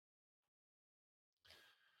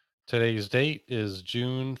Today's date is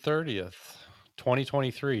June 30th,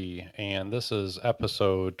 2023, and this is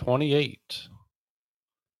episode 28.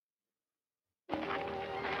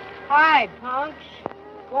 Hi, punks.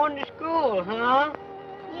 Going to school, huh?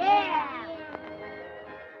 Yeah.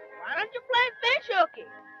 Why don't you play fish hooky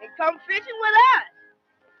and come fishing with us?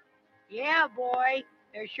 Yeah, boy.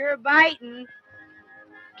 They're sure biting.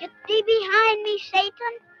 Get thee behind me,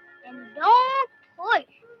 Satan, and don't push.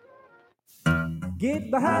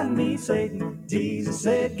 Get behind me, Satan. Jesus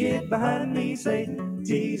said, get behind me, Satan.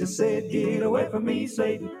 Jesus said, get away from me,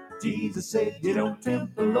 Satan. Jesus said, you don't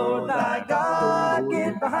tempt the Lord thy God.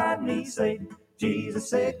 Get behind me, Satan. Jesus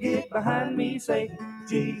said, get behind me, Satan.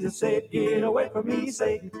 Jesus said, get away from me,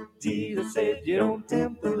 Satan. Jesus said, you don't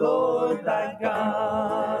tempt the Lord thy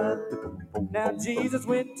God. Now Jesus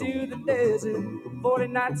went to the desert 40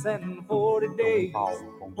 nights and 40 days.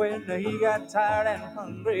 When he got tired and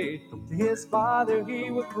hungry, to his father he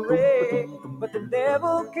would pray. But the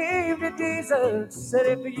devil came to Jesus, said,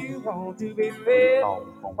 if you want to be fed,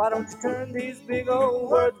 why don't you turn these big old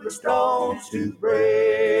worthless stones to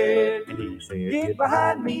bread? And he said, get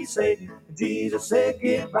behind me, Satan. Jesus said,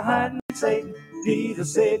 get behind me, Satan.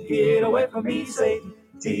 Jesus said, get away from me, Satan.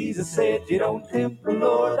 Jesus said, you don't tempt the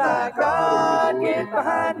Lord thy God. Get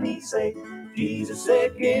behind me, Satan. Jesus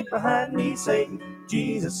said, get behind me, Satan.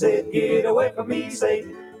 Jesus said, get away from me,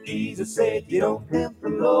 Satan. Jesus said, you don't tempt the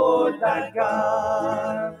Lord thy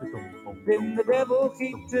God. Then the devil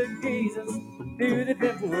came to Jesus through the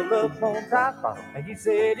temple up on top. And he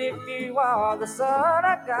said, if you are the Son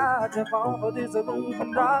of God, jump off of this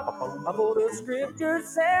moving rock. For the scripture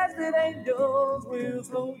says that angels will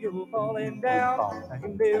slow you falling down.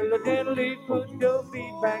 And they'll gently put your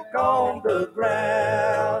feet back on the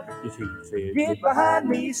ground. Get behind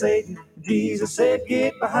me, Satan. Jesus said,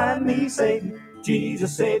 get behind me, Satan.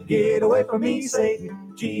 Jesus said, get away from me,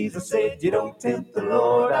 Satan. Jesus said, you don't tempt the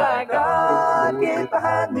Lord thy God. Get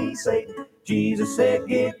behind me, Satan. Jesus said,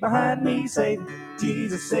 get behind me, Satan.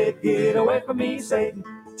 Jesus said, get away from me, Satan.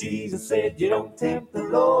 Jesus said, you don't tempt the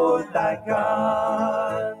Lord thy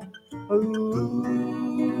God. Ooh.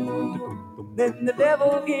 Then the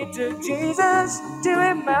devil came to Jesus to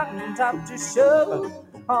a mountaintop to show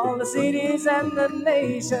all the cities and the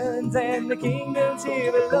nations and the kingdoms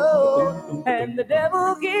here below. And the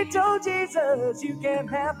devil he told Jesus, you can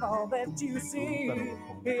have all that you see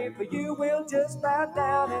if you will just bow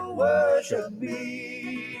down and worship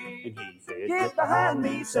me. Get behind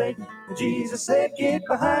me, Satan. Jesus said, get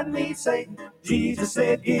behind me, Satan. Jesus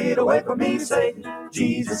said, get away from me, Satan.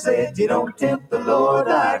 Jesus said, you don't tempt the Lord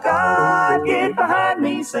thy God. Get behind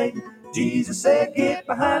me, Satan. Jesus said, get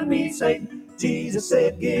behind me, Satan. Jesus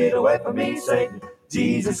said, get away from me, Satan.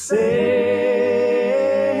 Jesus said,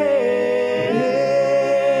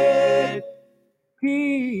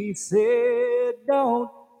 he said,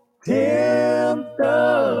 don't tempt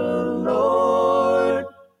the Lord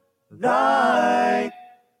thy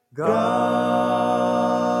God.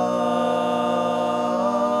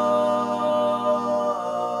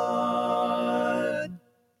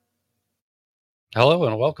 Hello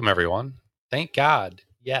and welcome, everyone. Thank God.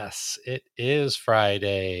 Yes, it is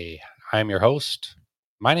Friday. I'm your host.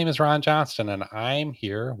 My name is Ron Johnston, and I'm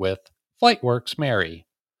here with Flightworks Mary.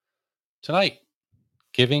 Tonight,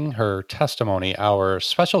 giving her testimony, our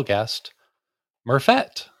special guest,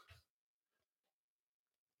 Murphet.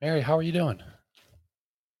 Mary, how are you doing?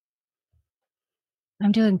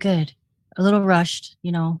 I'm doing good. A little rushed,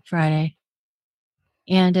 Friday.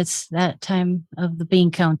 And it's that time of the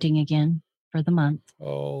bean counting again for the month.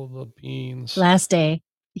 Oh, the beans. Last day.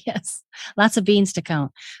 Yes. Lots of beans to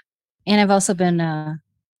count. And I've also been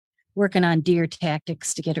working on deer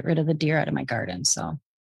tactics to get rid of the deer out of my garden. So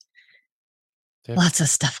lots of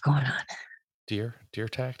stuff going on. Deer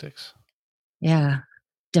tactics? Yeah.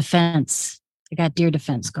 Defense. I got deer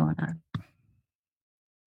defense going on.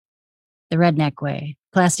 The redneck way.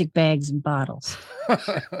 Plastic bags and bottles.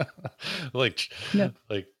 like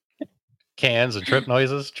cans and trip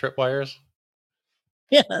noises, trip wires.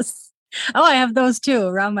 Yes. Oh, I have those too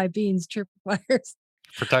around my beans, trip wires.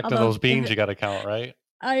 Protecting those beans, you got to count, right?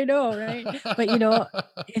 I know, right? But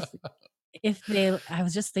if they, I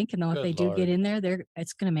was just thinking though, if they do get in there,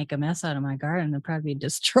 it's going to make a mess out of my garden. They'll probably be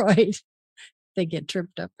destroyed. They get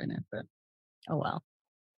tripped up in it, but oh well.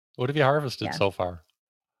 What have you harvested so far?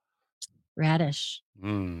 Radish.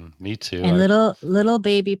 Me too. And little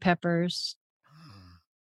baby peppers.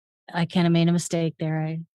 I kind of made a mistake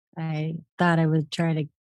there. I thought I would try to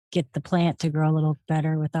get the plant to grow a little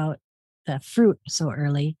better without the fruit so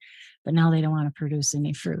early, but now they don't want to produce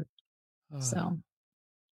any fruit. So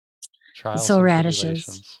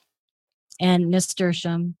radishes and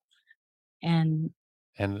nasturtium and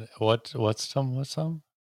what's some? What was that?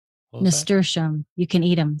 nasturtium. You can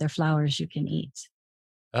eat them. They're flowers you can eat.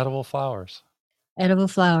 Edible flowers. Edible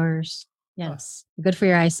flowers. Yes. Good for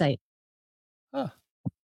your eyesight. Huh.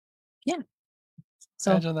 Yeah.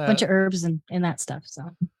 So Imagine a bunch that. of herbs and that stuff. So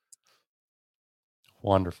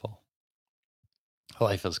Wonderful.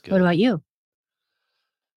 Life is good. what about you?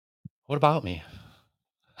 What about me?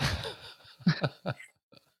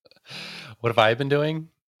 What have I been doing?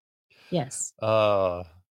 Yes.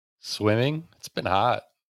 Swimming. It's been hot.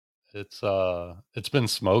 It's been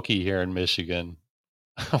smoky here in Michigan.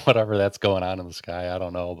 Whatever that's going on in the sky, I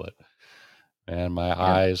don't know, but man, my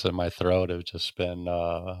eyes and my throat have just been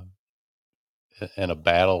in a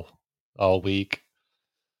battle all week.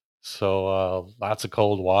 So lots of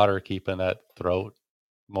cold water keeping that throat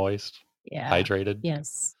moist, hydrated.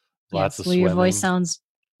 Yes. Lots of Well, swimming.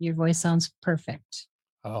 your voice sounds perfect.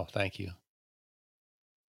 Oh, thank you.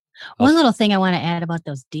 One little thing I want to add about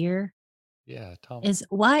those deer. Yeah, tell me. Is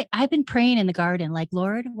why I've been praying in the garden, like,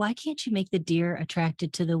 Lord, why can't you make the deer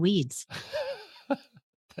attracted to the weeds? I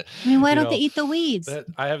mean, why don't they eat the weeds?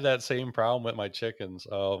 I have that same problem with my chickens.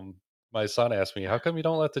 My son asked me, how come you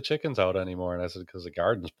don't let the chickens out anymore? And I said, because the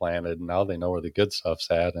garden's planted and now they know where the good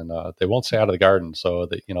stuff's at, and they won't stay out of the garden. So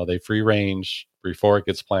that, they free range before it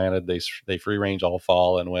gets planted. They free range all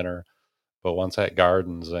fall and winter. But once that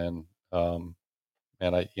garden's in, and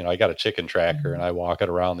I got a chicken tracker and I walk it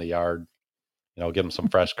around the yard, give them some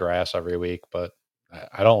fresh grass every week, but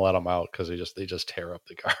I don't let them out because they just tear up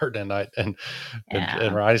the garden. And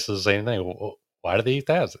Ronnie says the same thing. Well, why do they eat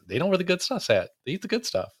that? They know where the good stuff's at. They eat the good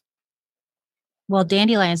stuff. Well,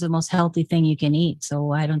 dandelion is the most healthy thing you can eat, so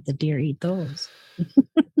why don't the deer eat those?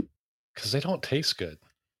 Because they don't taste good.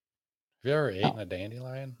 Have you ever eaten a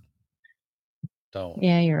dandelion? Don't.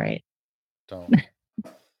 Yeah, you're right. Don't.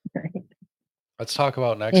 Right. Let's talk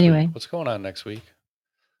about next week. What's going on next week?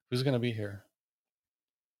 Who's going to be here?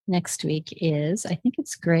 Next week is, I think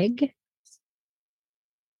it's Greg.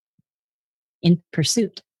 In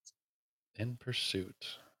Pursuit. In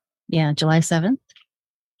Pursuit. Yeah, July 7th,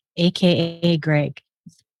 a.k.a. Greg.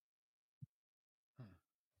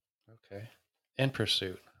 Okay. In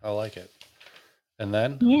Pursuit. I like it. And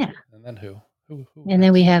then? Yeah. And then who? And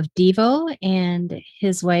then we have Devo and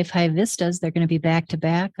his wife, High Vistas. They're going to be back to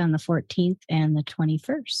back on the 14th and the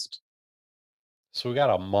 21st. So we got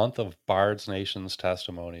a month of Bard's Nation's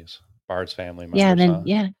testimonies. Bard's family members.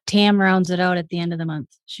 Yeah, Tam rounds it out at the end of the month.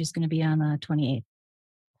 She's going to be on the 28th.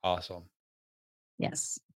 Awesome.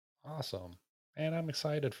 Yes. Awesome. And I'm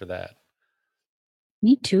excited for that.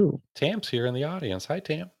 Me too. Tam's here in the audience. Hi,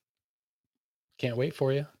 Tam. Can't wait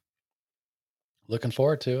for you. Looking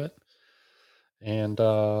forward to it. And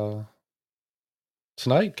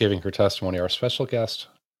tonight, giving her testimony, our special guest,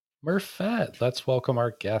 Murphet. Let's welcome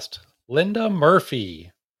our guest, Linda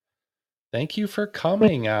Murphy. Thank you for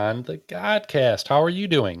coming on the Godcast. How are you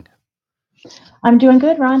doing? I'm doing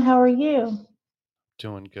good, Ron. How are you?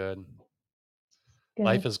 Doing good. Good.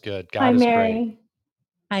 Life is good. God Hi, is Mary. great.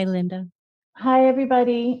 Hi, Linda. Hi,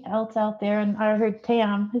 everybody else out there. And I heard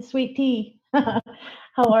Tam, Sweet Tea. How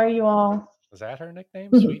are you all? Is that her nickname?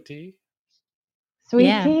 Sweet Tea?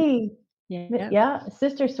 Sweet Tea. Yeah.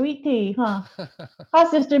 Sister Sweet Tea, huh? Hi,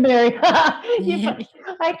 Sister Mary.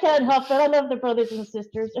 I can't help it. I love the brothers and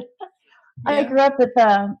sisters. I grew up with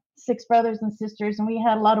 6 brothers and sisters, and we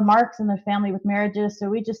had a lot of marks in the family with marriages, so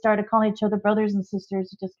we just started calling each other brothers and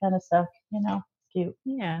sisters. It just kind of stuck, cute.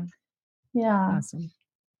 Yeah. Yeah. Awesome.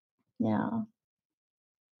 Yeah.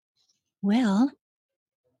 Well,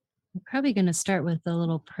 we're probably going to start with a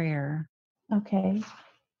little prayer. Okay.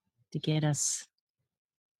 To get us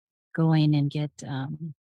going and get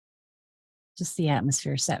just the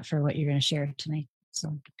atmosphere set for what you're going to share tonight.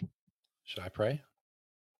 So, should I pray?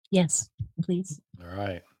 Yes, please. All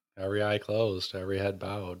right. Every eye closed, every head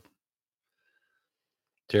bowed.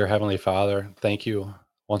 Dear Heavenly Father, thank you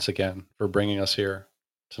once again for bringing us here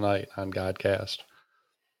tonight on Godcast.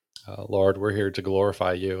 Lord, we're here to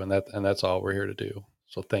glorify you, and that's all we're here to do.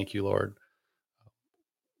 So thank you, Lord.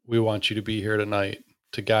 We want you to be here tonight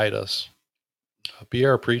to guide us. Be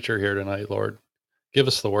our preacher here tonight, Lord. Give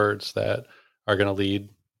us the words that are going to lead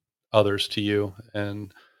others to you,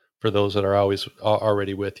 and for those that are always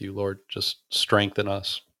already with you, Lord, just strengthen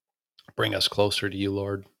us. Bring us closer to you,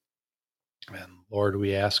 Lord. And Lord,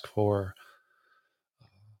 we ask for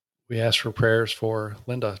prayers for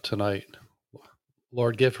Linda tonight.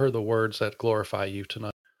 Lord, give her the words that glorify you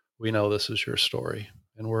tonight. We know this is your story,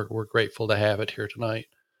 and we're grateful to have it here tonight.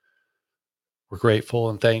 We're grateful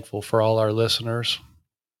and thankful for all our listeners.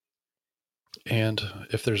 And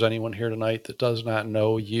if there's anyone here tonight that does not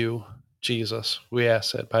know you Jesus, we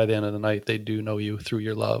ask that by the end of the night, they do know you through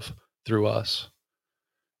your love, through us.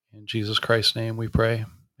 In Jesus Christ's name we pray.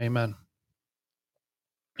 Amen.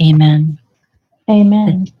 Amen.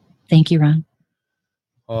 Amen. Thank you, Ron.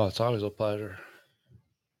 Oh, it's always a pleasure.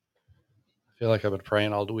 I feel like I've been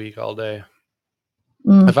praying all week, all day.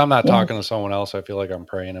 If I'm not talking to someone else, I feel like I'm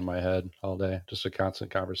praying in my head all day, just a constant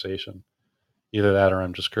conversation. Either that or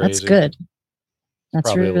I'm just crazy. That's good.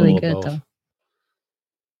 That's probably really a little good, of both. though.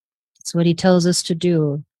 That's what he tells us to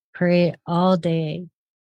do. Pray all day,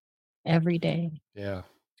 every day. Yeah.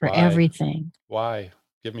 For Why? everything. Why?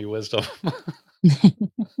 Give me wisdom.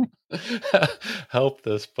 Help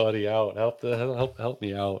this buddy out. Help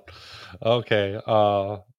me out. Okay.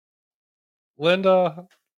 Linda,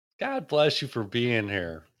 God bless you for being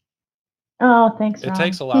here. Oh, thanks, Ron. It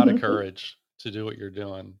takes a lot of courage to do what you're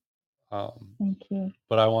doing. Thank you.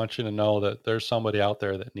 But I want you to know that there's somebody out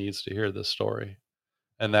there that needs to hear this story,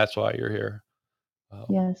 and that's why you're here.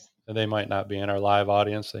 Yes. And they might not be in our live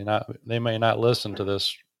audience. They may not listen to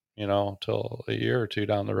this, till a year or two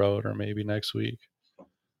down the road, or maybe next week.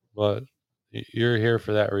 But you're here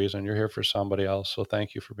for that reason. You're here for somebody else. So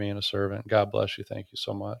thank you for being a servant. God bless you. Thank you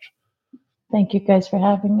so much. Thank you guys for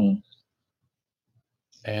having me.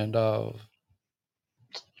 And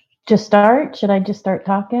just start? Should I just start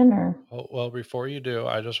talking or? Well, before you do,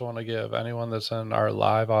 I just want to give anyone that's in our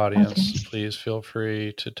live audience, please feel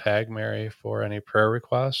free to tag Mary for any prayer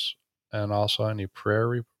requests and also any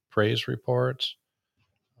praise reports.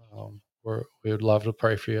 We would love to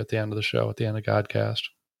pray for you at the end of the show, at the end of Godcast.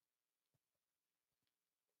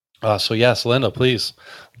 So yes, Linda, please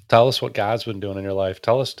tell us what God's been doing in your life.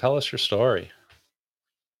 Tell us your story.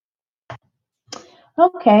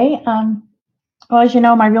 Okay. Well, as you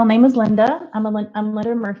know, my real name is Linda. I'm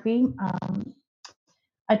Linda Murphy.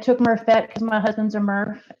 I took Murphet because my husband's a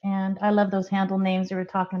Murph, and I love those handle names they were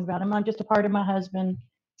talking about. I'm just a part of my husband,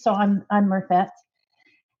 so I'm Murphet.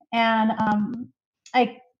 And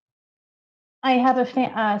I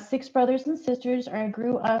have 6 brothers and sisters. I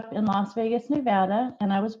grew up in Las Vegas, Nevada,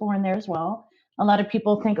 and I was born there as well. A lot of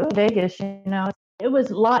people think, oh, Vegas, it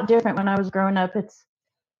was a lot different when I was growing up.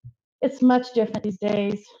 It's much different these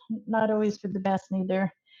days, not always for the best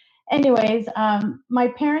neither. Anyways, my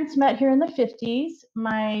parents met here in the 50s.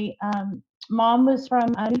 My mom was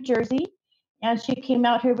from New Jersey, and she came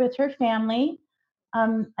out here with her family.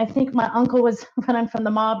 I think my uncle was running from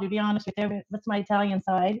the mob, to be honest with you. That's my Italian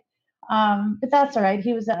side. But that's all right.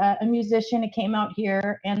 He was a musician. He came out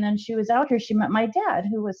here, and then she was out here. She met my dad,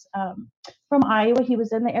 who was from Iowa. He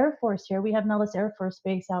was in the Air Force here. We have Nellis Air Force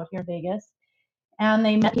Base out here in Vegas. And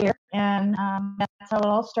they met here, and that's how it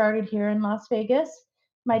all started here in Las Vegas.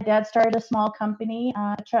 My dad started a small company,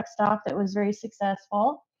 a truck stop that was very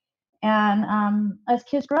successful. And as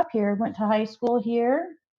kids grew up here, went to high school here.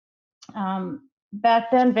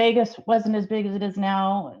 Back then, Vegas wasn't as big as it is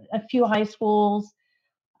now. A few high schools.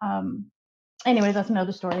 Anyways, that's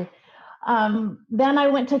another story. Then I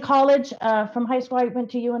went to college. From high school, I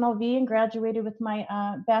went to UNLV and graduated with my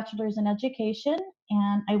bachelor's in education.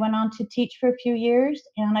 And I went on to teach for a few years,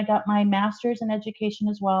 and I got my master's in education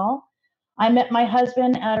as well. I met my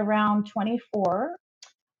husband at around 24.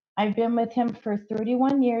 I've been with him for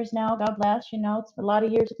 31 years now. God bless. It's a lot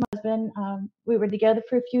of years with my husband. We were together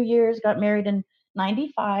for a few years, got married in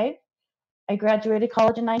 95. I graduated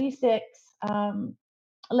college in 96.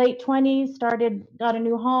 Late 20s, got a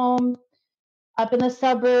new home up in the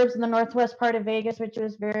suburbs in the northwest part of Vegas, which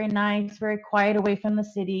was very nice, very quiet, away from the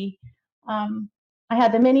city. I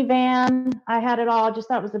had the minivan. I had it all. Just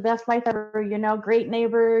thought it was the best life ever. Great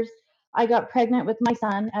neighbors. I got pregnant with my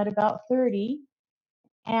son at about 30,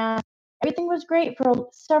 and everything was great for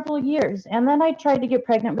several years. And then I tried to get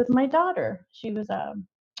pregnant with my daughter. She was a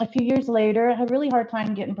few years later. I had a really hard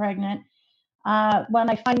time getting pregnant. When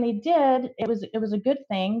I finally did, it was a good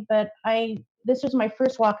thing. But this was my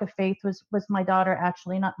first walk of faith. Was my daughter,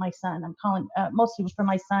 actually, not my son. I'm calling mostly for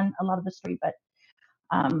my son a lot of the story, but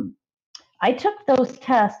I took those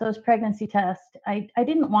tests, those pregnancy tests. I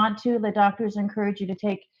didn't want to. The doctors encourage you to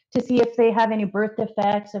take to see if they have any birth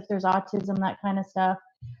defects, if there's autism, that kind of stuff.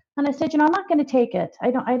 And I said, I'm not going to take it.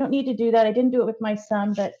 I don't need to do that. I didn't do it with my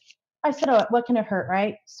son, but I said, oh, what can it hurt,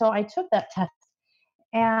 right? So I took that test.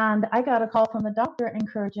 And I got a call from the doctor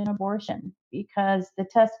encouraging abortion because the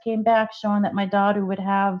test came back showing that my daughter would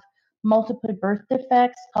have multiple birth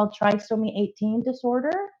defects called trisomy 18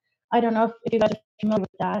 disorder. I don't know if you guys are familiar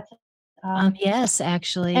with that. Yes,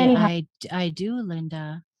 actually, anyhow. I do,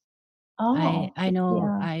 Linda. Oh, I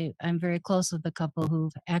know. yeah. I'm very close with a couple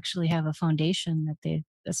who actually have a foundation that they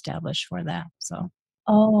established for that. So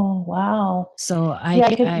Oh, wow. So Yeah,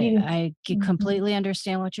 I Mhm. completely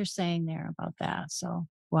understand what you're saying there about that. So,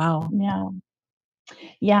 wow. Yeah.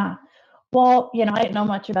 Yeah. Well, I didn't know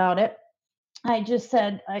much about it. I just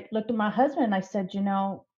said, I looked at my husband and I said,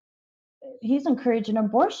 he's encouraging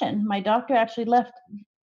abortion. My doctor actually left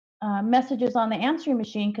messages on the answering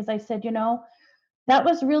machine because I said, that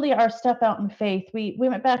was really our step out in faith. We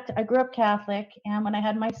went back to, I grew up Catholic, and when I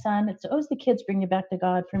had my son, it's always the kids bring you back to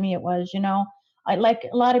God. For me, it was, I like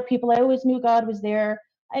a lot of people. I always knew God was there.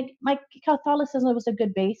 My Catholicism was a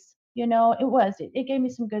good base. It gave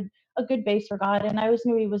me a good base for God, and I always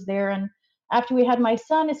knew He was there. And after we had my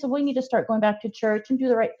son, I said, we need to start going back to church and do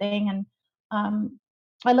the right thing. And um,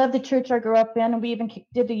 I love the church I grew up in, and we even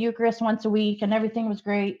did the Eucharist once a week, and everything was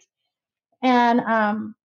great. And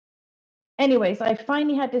anyways, I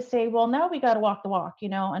finally had to say, well, now we got to walk the walk,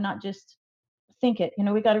 and not just think it.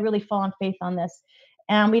 We got to really fall on faith on this.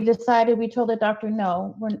 And we told the doctor,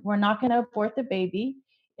 no, we're not going to abort the baby.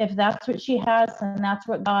 If that's what she has, and that's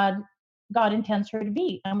what God intends her to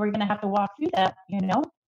be, and we're going to have to walk through that.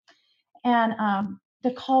 And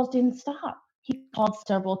the calls didn't stop. He called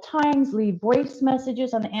several times, leave voice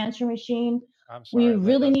messages on the answering machine. I'm We sorry,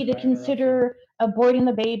 really Linda. need to Can I interrupt you? consider aborting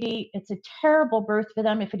the baby. It's a terrible birth for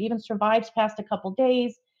them if it even survives past a couple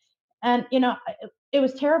days. And it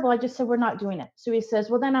was terrible. I just said, we're not doing it. So he says,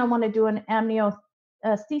 well, then I want to do an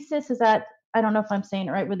amniocentesis. Is that, I don't know if I'm saying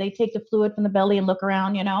it right, where they take the fluid from the belly and look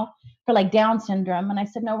around, for like Down syndrome. And I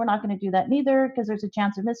said, no, we're not going to do that neither, because there's a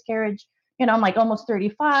chance of miscarriage. I'm like almost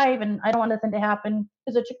 35, and I don't want nothing to happen,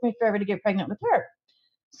 because it took me forever to get pregnant with her.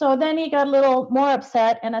 So then he got a little more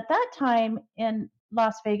upset. And at that time in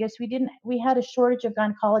Las Vegas, we had a shortage of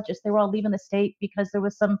gynecologists. They were all leaving the state because there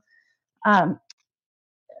was um,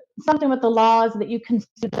 something with the laws that you can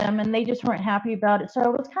sue them, and they just weren't happy about it. So I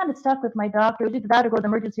was kind of stuck with my doctor. It was either that or go to the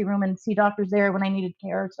emergency room and see doctors there when I needed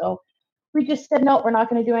care. So we just said, no, we're not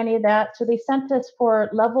going to do any of that. So they sent us for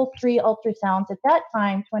level 3 ultrasounds. At that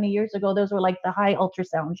time, 20 years ago, those were like the high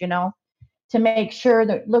ultrasounds, to make sure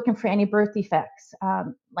they're looking for any birth defects,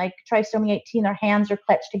 like trisomy 18, their hands are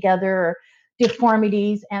clutched together, or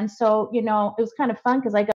deformities. And so, it was kind of fun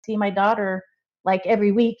because I got to see my daughter like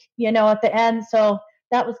every week, at the end. So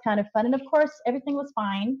that was kind of fun. And of course, everything was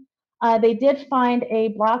fine. They did find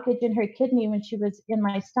a blockage in her kidney when she was in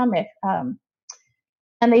my stomach.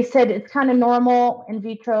 And they said it's kind of normal in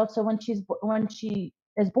vitro. So when she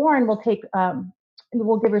is born,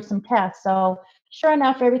 we'll give her some tests. So sure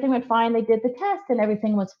enough, everything went fine. They did the test and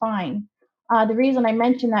everything was fine. The reason I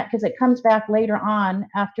mention that, because it comes back later on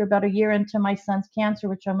after about a year into my son's cancer,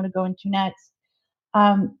 which I'm going to go into next.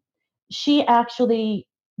 Um, she actually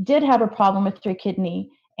did have a problem with her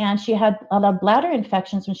kidney, and she had a lot of bladder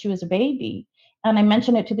infections when she was a baby. And I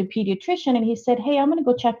mentioned it to the pediatrician, and he said, hey, I'm going to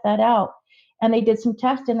go check that out. And they did some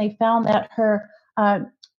tests, and they found that her, I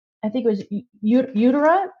think it was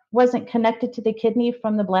utera, wasn't connected to the kidney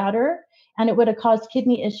from the bladder, and it would have caused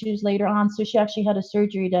kidney issues later on. So she actually had a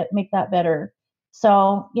surgery to make that better.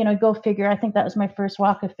 So, go figure. I think that was my first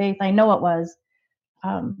walk of faith. I know it was.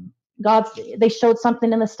 They showed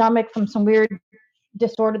something in the stomach from some weird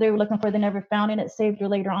disorder they were looking for. They never found it. It saved her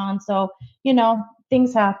later on. So,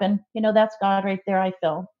 things happen. That's God right there, I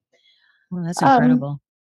feel. Well, that's incredible.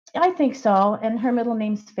 I think so. And her middle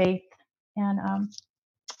name's Faith. And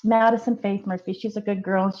Madison Faith Murphy. She's a good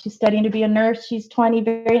girl. She's studying to be a nurse. She's 20,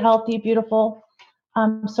 very healthy, beautiful.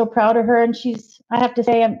 I'm so proud of her. And I have to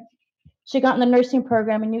say, she got in the nursing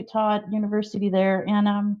program in Utah University there,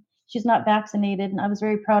 and she's not vaccinated. And I was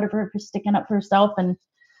very proud of her for sticking up for herself. And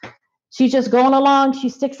she's just going along. She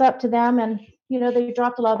sticks up to them, and they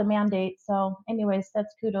dropped a lot of the mandates. So, anyways,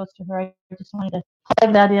 that's kudos to her. I just wanted to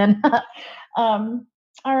plug that in.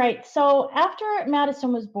 All right. So after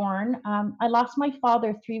Madison was born, I lost my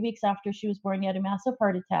father 3 weeks after she was born. He had a massive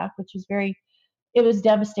heart attack, which was it was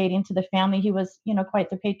devastating to the family. He was, quite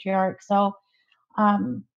the patriarch. So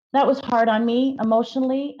that was hard on me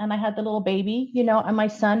emotionally. And I had the little baby, and my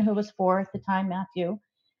son, who was 4 at the time, Matthew.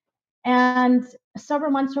 And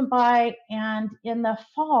several months went by, and in the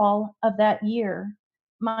fall of that year,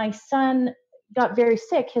 my son got very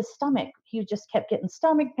sick. His stomach, he just kept getting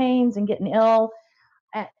stomach pains and getting ill.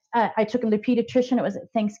 I took him to the pediatrician. It was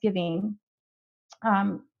at Thanksgiving,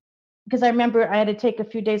 because I remember I had to take a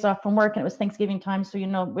few days off from work, and it was Thanksgiving time. So, we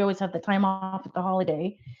always have the time off at the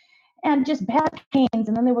holiday. And just back pains,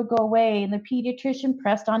 and then they would go away. And the pediatrician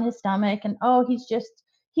pressed on his stomach, and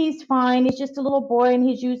he's fine. He's just a little boy, and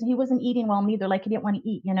he wasn't eating well neither. Like, he didn't want to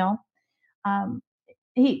eat.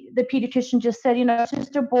 The pediatrician just said, it's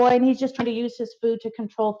just a boy, and he's just trying to use his food to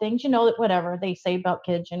control things. Whatever they say about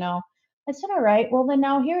kids. I said, all right, well, then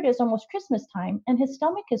now here it is almost Christmas time, and his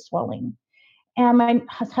stomach is swelling. And my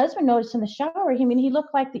husband noticed in the shower, he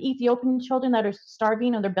looked like the Ethiopian children that are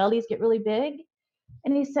starving and their bellies get really big.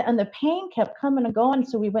 And he said, and the pain kept coming and going.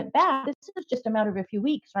 So we went back. This is just a matter of a few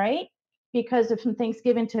weeks, right? Because of from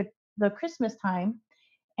Thanksgiving to the Christmas time.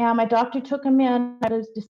 And my doctor took him in. It was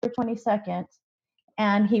December 22nd.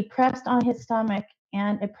 And he pressed on his stomach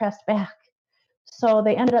and it pressed back. So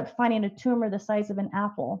they ended up finding a tumor the size of an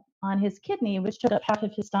apple on his kidney, which took up half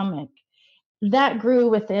of his stomach. That grew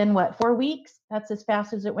within 4 weeks. That's as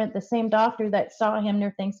fast as it went. The same doctor that saw him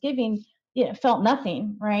near Thanksgiving, felt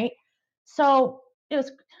nothing, right? So it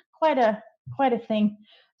was quite a thing.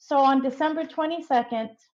 So on December 22nd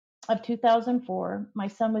of 2004, my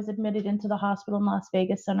son was admitted into the hospital in Las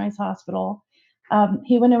Vegas, Sunrise Hospital.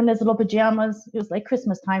 He went in his little pajamas. It was like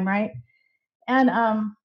Christmas time, right?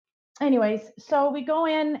 And anyways, so we go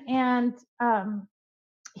in and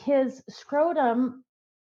his scrotum,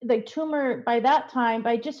 the tumor, by that time,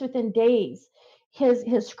 by just within days,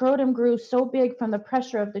 his scrotum grew so big from the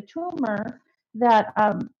pressure of the tumor that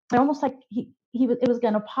almost like it was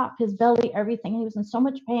going to pop his belly, everything. He was in so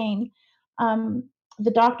much pain.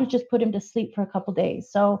 The doctor just put him to sleep for a couple days.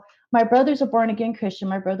 So my brother's a born again Christian,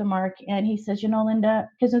 my brother Mark, and he says, Linda,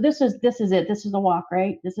 because this is it. This is a walk,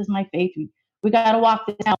 right? This is my faith. We got to walk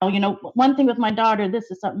this out. One thing with my daughter, this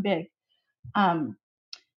is something big.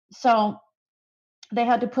 So they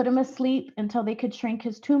had to put him asleep until they could shrink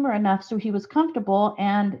his tumor enough so he was comfortable.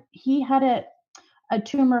 And he had a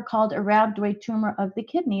tumor called a rhabdoid tumor of the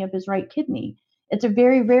kidney, of his right kidney. It's a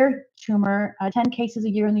very rare tumor, 10 cases a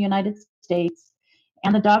year in the United States.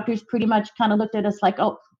 And the doctors pretty much kind of looked at us like,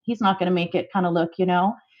 oh, he's not going to make it kind of look,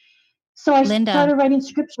 So I started writing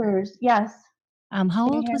scriptures. Yes. How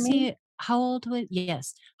old was he?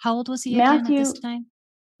 Yes. How old was he again at this time?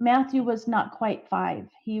 Matthew was not quite 5.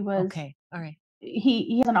 He was okay. All right.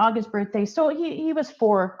 He has an August birthday, so he was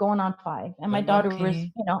 4 going on 5, and my daughter was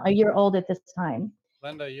a year old at this time.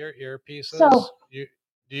 Linda, your earpieces. So do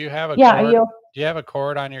you have a cord? Do you have a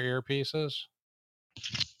cord on your earpieces?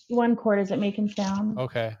 One cord. Is it making sound?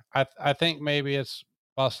 Okay, I think maybe it's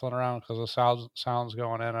bustling around because the sounds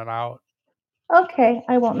going in and out. Okay,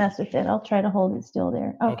 I won't mess with it. I'll try to hold it still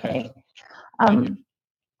there. Okay.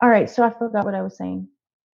 All right. So I forgot what I was saying.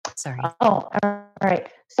 Sorry. Oh, all right.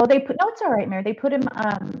 So it's all right, Mary. They put him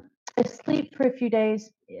asleep for a few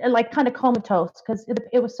days, like kind of comatose, because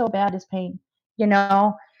it was so bad, his pain,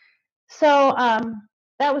 So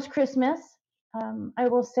that was Christmas. I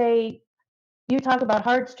will say, you talk about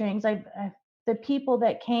heartstrings. The people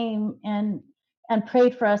that came and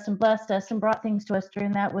prayed for us and blessed us and brought things to us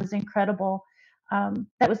during that was incredible.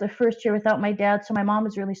 That was the first year without my dad, so my mom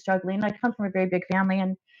was really struggling. I come from a very big family,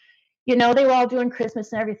 and they were all doing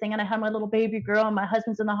Christmas and everything. And I had my little baby girl, and my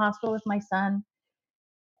husband's in the hospital with my son.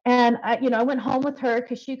 And I went home with her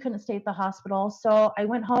because she couldn't stay at the hospital. So I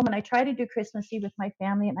went home and I tried to do Christmas Eve with my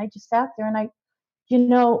family, and I just sat there and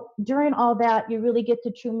during all that, you really get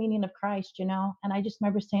the true meaning of Christ, and I just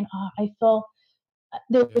remember saying, I feel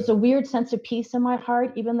there was a weird sense of peace in my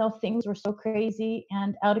heart, even though things were so crazy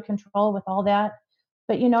and out of control with all that.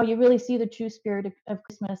 But you really see the true spirit of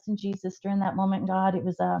Christmas and Jesus during that moment. God, it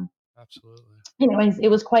was absolutely. Anyways, it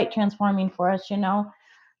was quite transforming for us.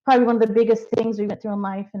 Probably one of the biggest things we went through in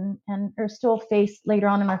life, and are still face later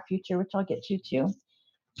on in our future, which I'll get to.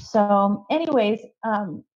 So, anyways,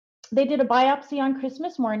 they did a biopsy on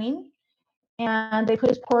Christmas morning, and they put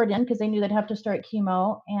his cord in because they knew they'd have to start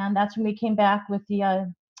chemo. And that's when we came back with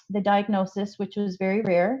the diagnosis, which was very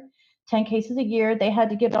rare, 10 cases a year. They had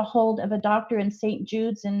to get a hold of a doctor in St.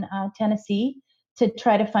 Jude's in Tennessee to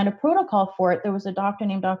try to find a protocol for it. There was a doctor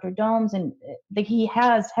named Dr. Domes, and he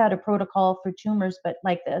has had a protocol for tumors, but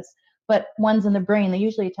like this, but ones in the brain. They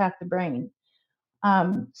usually attack the brain.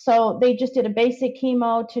 So they just did a basic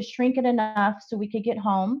chemo to shrink it enough so we could get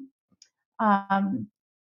home.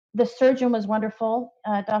 The surgeon was wonderful,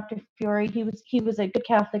 Dr. Fiore. He was a good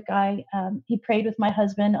Catholic guy. He prayed with my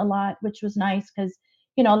husband a lot, which was nice because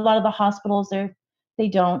a lot of the hospitals they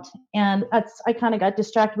don't. And I kind of got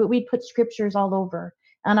distracted, but we'd put scriptures all over,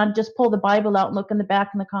 and I'd just pull the Bible out and look in the back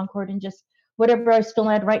in the Concord, and just whatever I was feeling,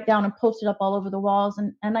 I'd write down and post it up all over the walls.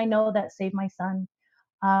 And I know that saved my son.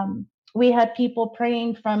 We had people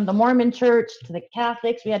praying from the Mormon church to the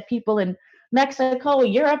Catholics. We had people in Mexico,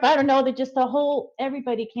 Europe, I don't know, that just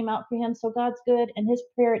everybody came out for him. So God's good, and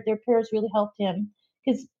their prayers really helped him,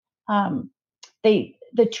 because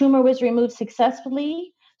the tumor was removed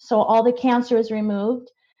successfully, so all the cancer is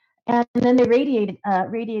removed, and then they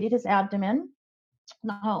radiated his abdomen.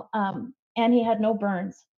 And he had no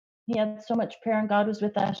burns. He had so much prayer, and God was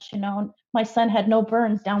with us, my son had no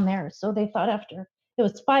burns down there. So they thought after it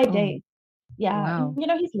was 5 days. Yeah,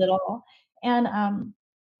 Wow. he's little. And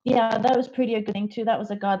yeah, that was pretty a good thing too. That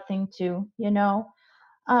was a God thing too,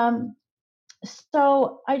 Um,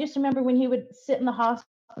 so I just remember when he would sit in the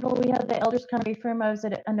hospital, we had the elders come pray for him. I was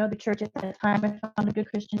at another church at that time. I found a good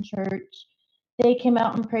Christian church. They came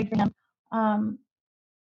out and prayed for him. Um,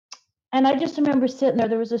 and I just remember sitting there.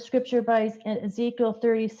 There was a scripture by Ezekiel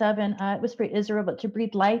 37. It was for Israel, but to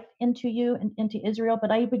breathe life into you and into Israel.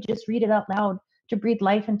 But I would just read it out loud, to breathe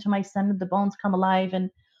life into my son, and the bones come alive. And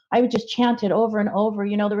I would just chant it over and over.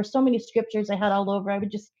 There were so many scriptures I had all over.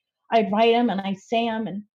 I'd write them and I say them.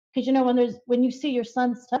 And because, when you see your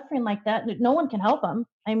son suffering like that, no one can help him.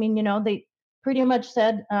 I mean, they pretty much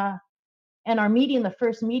said, in our meeting, the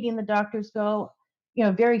first meeting, the doctors go,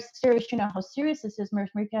 very serious, how serious this is,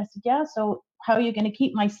 Murphy. I said, yeah, so how are you going to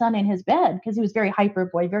keep my son in his bed? Because he was very hyper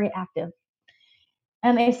boy, very active.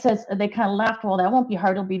 And they kind of laughed, well, that won't be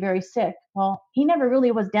hard, he'll be very sick. Well, he never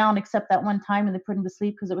really was down except that one time when they put him to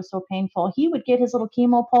sleep because it was so painful. He would get his little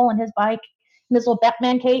chemo pole and his bike and his little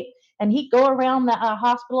Batman cape, and he'd go around the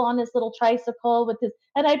hospital on his little tricycle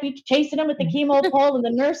and I'd be chasing him with the chemo pole, and the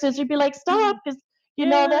nurses would be like, stop, because,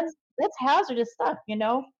 that's hazardous stuff,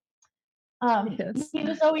 Yes. He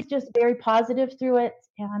was always just very positive through it.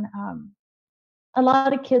 And a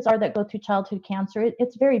lot of kids that go through childhood cancer,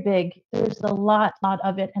 it's very big. There's a lot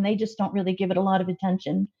of it, and they just don't really give it a lot of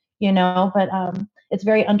attention, but it's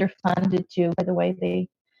very underfunded too, by the way. They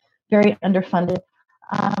very underfunded.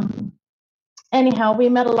 Anyhow, we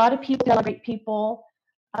met a lot of people, great people.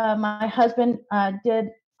 My husband did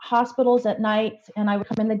hospitals at night, and I would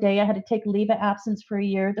come in the day. I had to take leave of absence for a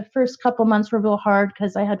year. The first couple months were real hard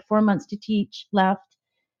because I had 4 months to teach left.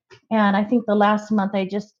 And I think the last month I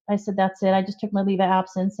said, that's it. I just took my leave of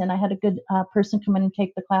absence, and I had a good person come in and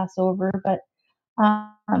take the class over. But I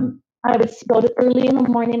would go to early in the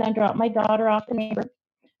morning and drop my daughter off the neighbor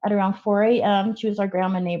at around 4 a.m. She was our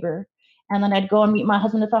grandma neighbor. And then I'd go and meet my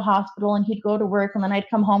husband at the hospital, and he'd go to work. And then I'd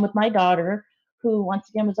come home with my daughter, who once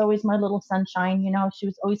again was always my little sunshine.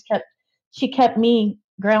 She kept me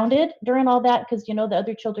grounded during all that because, the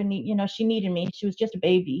other children she needed me. She was just a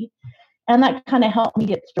baby. And that kind of helped me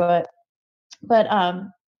get through it. But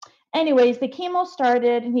anyways, the chemo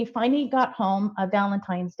started, and he finally got home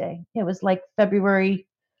Valentine's Day. It was like February.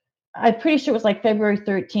 I'm pretty sure it was like February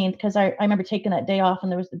 13th, because I remember taking that day off, and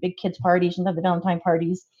there was the big kids parties and the Valentine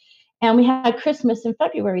parties. And we had Christmas in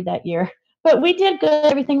February that year. But we did good.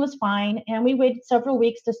 Everything was fine. And we waited several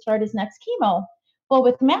weeks to start his next chemo. Well,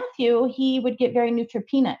 with Matthew, he would get very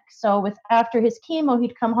neutropenic. So after his chemo,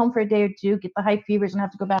 he'd come home for a day or two, get the high fevers, and have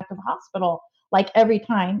to go back to the hospital like every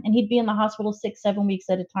time. And he'd be in the hospital 6-7 weeks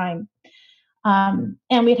at a time.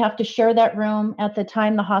 And we'd have to share that room. At the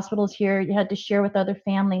time, the hospital's here, you had to share with other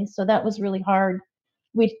families. So that was really hard.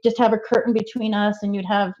 We'd just have a curtain between us, and you'd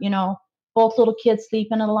have, both little kids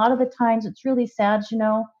sleeping. And a lot of the times it's really sad,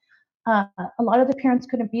 a lot of the parents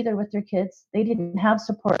couldn't be there with their kids. They didn't have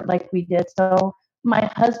support like we did. So my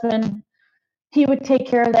husband, he would take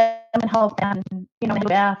care of them and help them, in the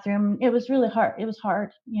bathroom. It was really hard. It was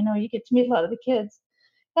hard. You get to meet a lot of the kids.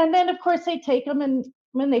 And then, of course, they'd take them, and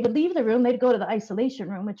when they would leave the room, they'd go to the isolation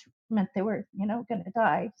room, which meant they were, going to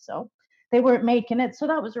die. So they weren't making it. So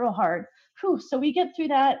that was real hard. Whew, so we get through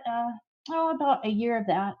that, about a year of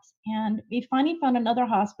that. And we finally found another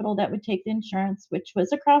hospital that would take the insurance, which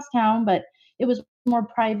was across town, but it was more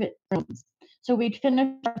private rooms. So we'd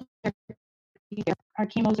finish our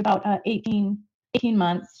chemo was about 18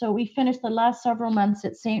 months. So we finished the last several months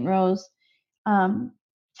at St. Rose,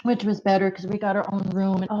 which was better because we got our own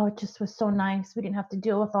room. And it just was so nice. We didn't have to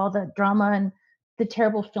deal with all the drama and the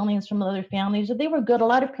terrible feelings from other families. They were good. A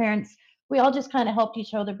lot of parents, we all just kind of helped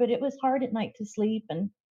each other, but it was hard at night to sleep. And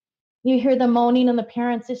you hear the moaning and the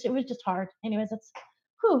parents. It was just hard. Anyways, that's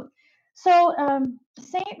whew. So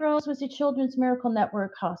St. Rose was a Children's Miracle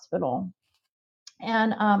Network hospital.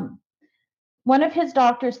 And one of his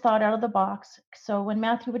doctors thought out of the box. So when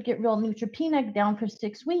Matthew would get real neutropenic down for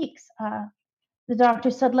 6 weeks, the doctor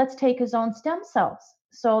said, let's take his own stem cells.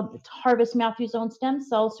 So to harvest Matthew's own stem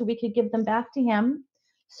cells so we could give them back to him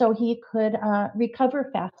so he could recover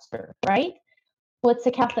faster, right? Well, it's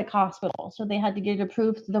a Catholic hospital, so they had to get it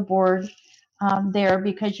approved to the board there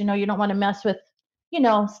because, you don't want to mess with,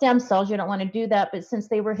 stem cells. You don't want to do that. But since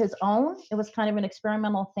they were his own, it was kind of an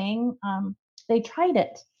experimental thing. They tried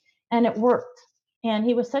it, and it worked. And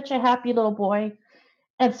he was such a happy little boy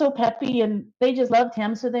and so peppy, and they just loved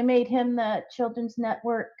him. So they made him the Children's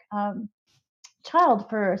Network child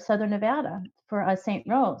for Southern Nevada for St.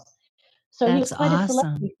 Rose. So he was quite a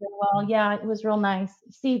celebrity for a while. Yeah, it was real nice.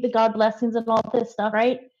 See the God blessings and all this stuff,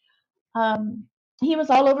 right? He was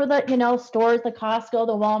all over the, stores, the Costco,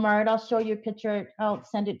 the Walmart. I'll show you a picture. I'll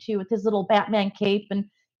send it to you with his little Batman cape and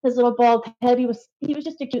his little bald head. He was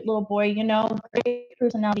just a cute little boy, great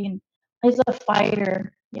personality, and he's a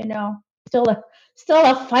fighter, still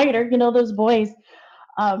a fighter, those boys.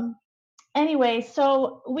 Um, anyway,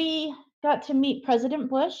 so we got to meet President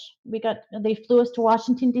Bush. They flew us to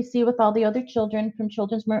Washington D.C. with all the other children from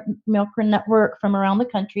Children's Miracle Network from around the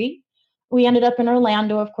country. We ended up in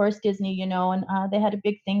Orlando, of course, Disney, and they had a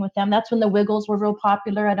big thing with them. That's when the Wiggles were real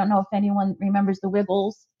popular. I don't know if anyone remembers the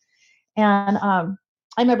Wiggles. And I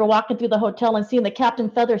remember walking through the hotel and seeing the Captain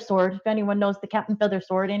Feathersword. If anyone knows the Captain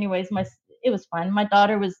Feathersword, anyways, it was fun. My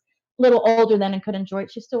daughter was a little older then and could enjoy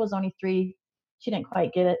it. She still was only 3. She didn't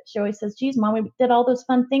quite get it. She always says, "Geez, Mom, we did all those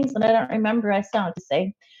fun things, and I don't remember." I sound to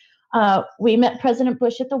say. We met President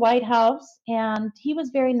Bush at the White House, and he was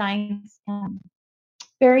very nice,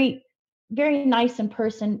 very, very nice in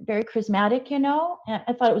person, very charismatic. And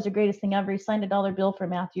I thought it was the greatest thing ever. He signed a dollar bill for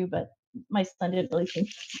Matthew, but my son didn't really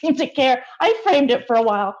seem to care. I framed it for a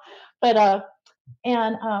while, but all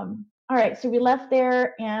right. So we left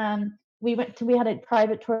there and we had a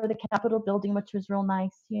private tour of the Capitol building, which was real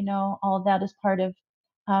nice. All of that is part of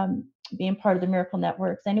being part of the Miracle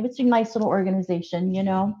Networks, and it was a nice little organization.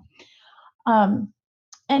 Um,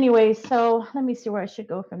 anyway, so let me see where I should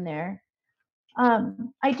go from there.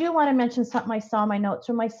 I do want to mention something I saw in my notes.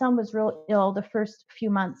 When my son was real ill the first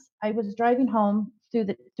few months, I was driving home through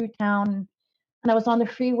town, and I was on the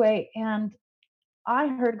freeway, and I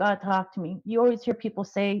heard God talk to me. You always hear people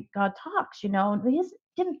say God talks, and he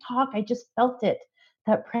didn't talk. I just felt it,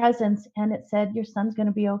 that presence, and it said, "Your son's going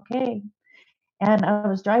to be okay." And I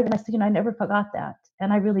was driving. I said, I never forgot that.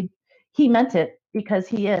 And he meant it, because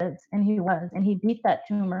he is, and he was, and he beat that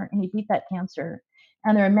tumor, and he beat that cancer.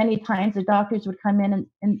 And there are many times the doctors would come in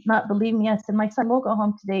and not believe me. I said, "My son will go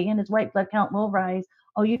home today and his white blood count will rise.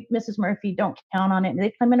 Oh, you, Mrs. Murphy, don't count on it." And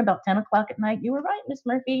they'd come in about 10 o'clock at night. "You were right, Miss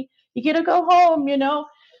Murphy. You get to go home,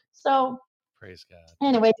 So Praise God.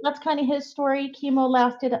 anyway, that's kind of his story. Chemo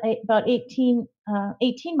lasted about 18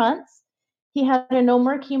 months. He had a no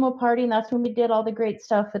more chemo party, and that's when we did all the great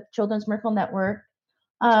stuff with Children's Miracle Network.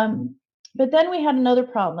 But then we had another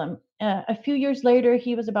problem. A few years later,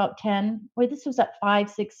 he was about 10. Wait, this was at 5,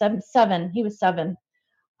 6, 7, 7. He was 7.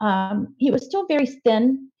 He was still very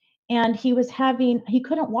thin, and he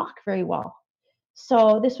couldn't walk very well.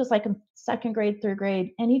 So this was like in second grade, third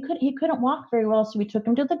grade, and he couldn't walk very well. So we took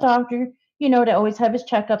him to the doctor, to always have his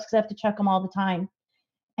checkups, because I have to check him all the time.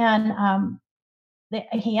 And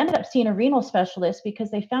he ended up seeing a renal specialist because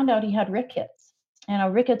they found out he had rickets.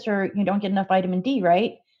 And rickets are, you don't get enough vitamin D,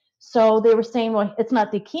 right? So they were saying, well, it's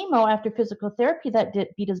not the chemo after physical therapy that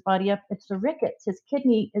beat his body up. It's the rickets. His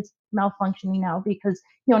kidney is malfunctioning now because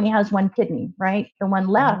he only has one kidney, right? The one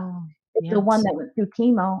left is the one that went through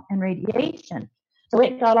chemo and radiation. So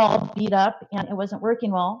it got all beat up and it wasn't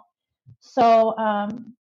working well. So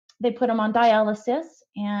they put him on dialysis.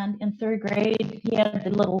 And in third grade, he had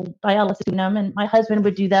the little dialysis in him. And my husband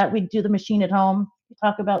would do that. We'd do the machine at home.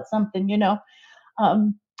 Talk about something,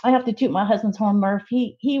 I have to toot my husband's horn, Murph.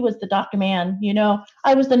 He was the doctor man,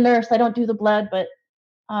 I was the nurse. I don't do the blood, but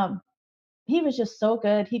he was just so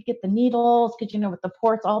good. He'd get the needles, because, with the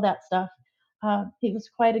ports, all that stuff. He was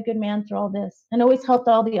quite a good man through all this, and always helped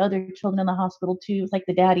all the other children in the hospital too. It was like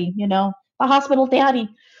the daddy, the hospital daddy.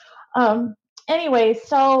 Anyway,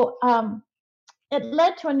 so it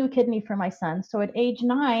led to a new kidney for my son. So at age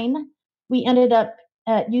 9, we ended up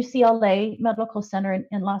at UCLA Medical Center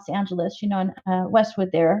in Los Angeles, in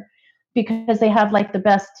Westwood there, because they have like the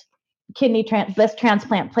best best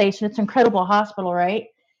transplant place, and it's an incredible hospital, right?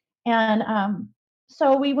 And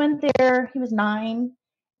so we went there. He was 9,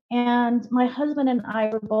 and my husband and I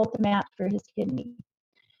were both matched for his kidney.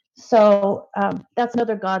 So that's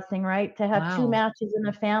another God thing, right? To have 2 matches in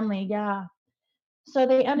a family, yeah. So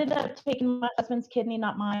they ended up taking my husband's kidney,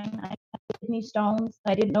 not mine. I had kidney stones.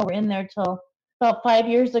 I didn't know were in there till about 5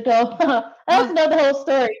 years ago. That's another whole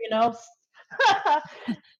story,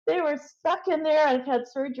 They were stuck in there. I've had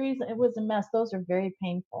surgeries. It was a mess. Those are very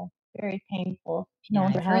painful, very painful. No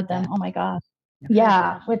one ever had them. Oh my gosh.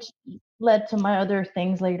 Yeah, which led to my other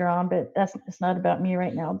things later on, but it's not about me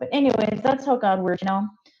right now. But anyways, that's how God works,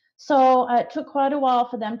 So it took quite a while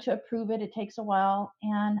for them to approve it. It takes a while.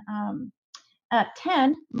 And at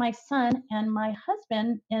 10, my son and my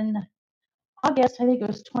husband in August, I think it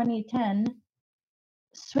was 2010,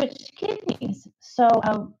 switched kidneys. So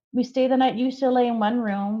we stayed the night at UCLA in one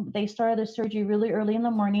room. They started the surgery really early in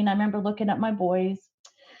the morning. I remember looking at my boys.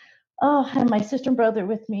 Oh, and my sister and brother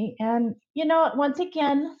with me. And, once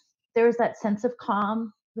again, there was that sense of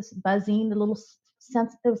calm, this buzzing, the little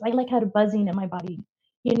sense. It was like had a buzzing in my body.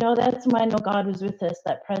 That's when I know God was with us,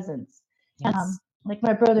 that presence. Yes. And like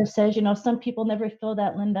my brother says, some people never feel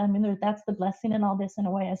that, Linda. I mean, that's the blessing in all this in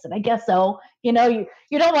a way. I said, I guess so. You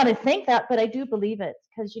don't want to think that, but I do believe it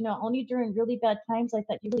because, only during really bad times like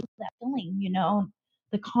that, you really feel that feeling,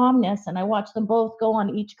 the calmness. And I watched them both go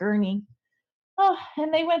on each gurney. Oh,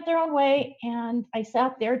 and they went their own way. And I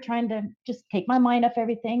sat there trying to just take my mind off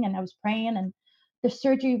everything. And I was praying, and the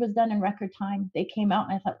surgery was done in record time. They came out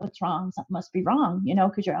and I thought, what's wrong? Something must be wrong,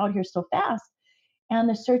 because you're out here so fast. And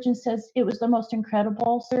the surgeon says it was the most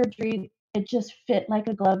incredible surgery. It just fit like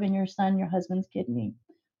a glove in your husband's kidney.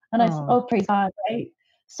 And I said, oh, praise God, right?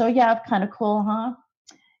 So yeah, kind of cool, huh?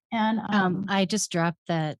 And I just dropped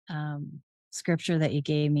that scripture that you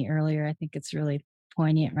gave me earlier. I think it's really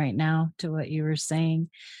poignant right now to what you were saying.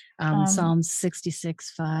 Psalm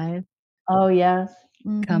 66:5. Oh, yes.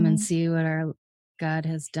 Mm-hmm. Come and see what our God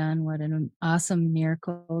has done. What an awesome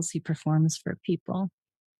miracles he performs for people.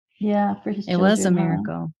 Yeah, for his children. It was a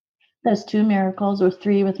miracle. There's 2 miracles, or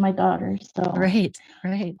 3 with my daughter. So right.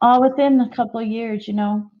 All within a couple of years,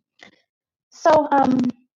 So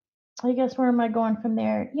I guess where am I going from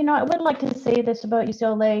there? I would like to say this about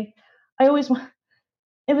UCLA. It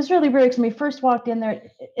was really weird because when we first walked in there,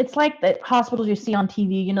 it's like the hospitals you see on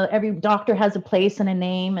TV. Every doctor has a place and a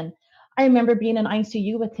name. And I remember being in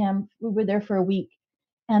ICU with him. We were there for a week,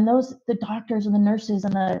 and the doctors and the nurses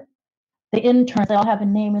and the interns, they all have a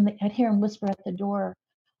name, and I'd hear him whisper at the door,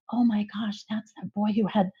 "Oh my gosh, that's that boy who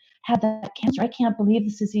had that cancer. I can't believe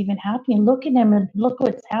this is even happening. Look at him and look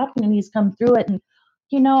what's happening. He's come through it." And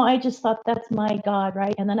I just thought, that's my God,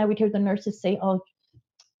 right? And then I would hear the nurses say, "Oh,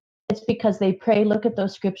 it's because they pray." Look at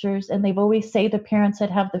those scriptures. And they've always say the parents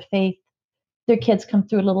that have the faith, their kids come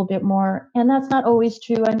through a little bit more. And that's not always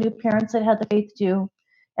true. I knew parents that had the faith too,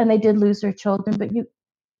 and they did lose their children. But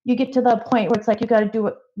you get to that point where it's like you got to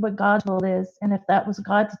do what God's will is. And if that was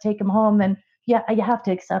God to take him home, then yeah, you have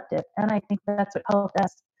to accept it. And I think that's what helped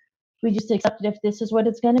us. We just accepted, if this is what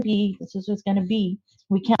it's going to be, this is what it's going to be.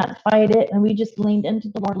 We can't fight it. And we just leaned into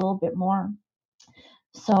the Lord a little bit more.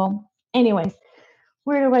 So anyways,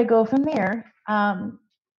 where do I go from there?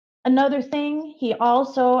 Another thing, he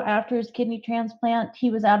also, after his kidney transplant, he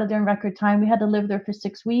was out of there in record time. We had to live there for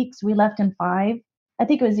 6 weeks. We left in 5. I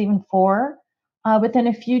think it was even 4. Within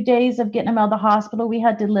a few days of getting him out of the hospital, we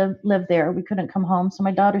had to live there. We couldn't come home. So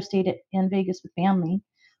my daughter stayed in Vegas with family.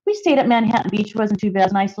 We stayed at Manhattan Beach. It wasn't too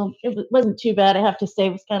bad. It wasn't too bad, I have to say.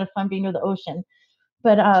 It was kind of fun being near the ocean.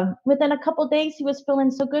 But within a couple days, he was feeling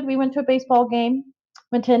so good. We went to a baseball game,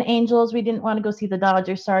 went to an Angels. We didn't want to go see the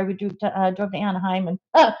Dodgers. Sorry, we drove to Anaheim, and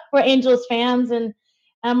we're Angels fans. And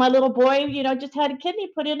my little boy, just had a kidney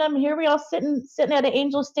put in him. Here we all sitting at an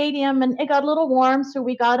Angel stadium, and it got a little warm, so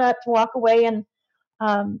we got up to walk away. And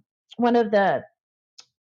one of the,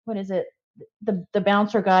 what is it? The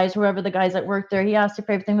bouncer guys, whoever the guys that worked there, he asked if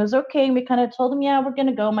everything was okay. And we kind of told him, yeah, we're going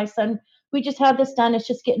to go. My son, we just had this done. It's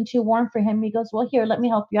just getting too warm for him. He goes, well, here, let me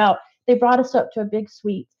help you out. They brought us up to a big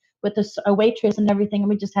suite with a waitress and everything. And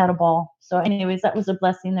we just had a ball. So anyways, that was a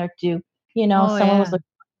blessing there too. Someone was looking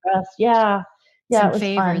for us. Yeah. Yeah. It was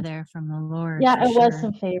favor fun. there from the Lord. Yeah, it was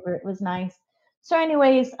some favor. It was nice. So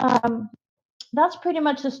anyways, that's pretty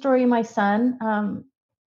much the story of my son.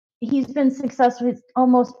 He's been successful. It's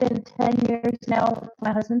almost been 10 years now with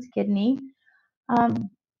my husband's kidney.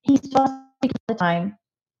 He's just taking the time.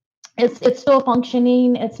 It's still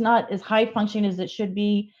functioning. It's not as high functioning as it should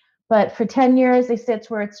be, but for 10 years, they say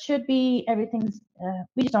it's where it should be. Everything's,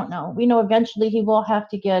 we just don't know. We know eventually he will have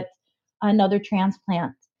to get another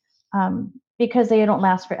transplant because they don't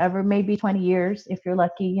last forever, maybe 20 years if you're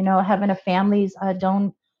lucky. Having a family's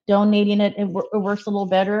donating it works a little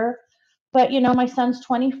better. But, my son's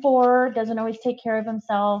 24, doesn't always take care of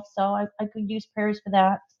himself. So I could use prayers for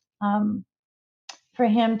that, for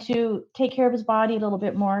him to take care of his body a little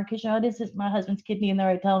bit more. Because, this is my husband's kidney. And there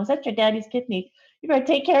I tell him, that's your daddy's kidney. You better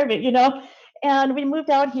take care of it, And we moved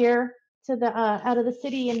out here to the out of the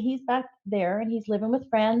city, and he's back there, and he's living with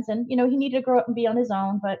friends. And, he needed to grow up and be on his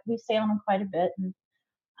own, but we stay on him quite a bit. And,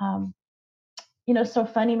 so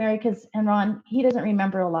funny, Mary, and Ron, he doesn't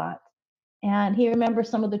remember a lot. And he remembers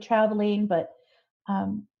some of the traveling, but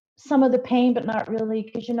some of the pain, but not really.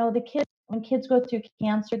 Because, when kids go through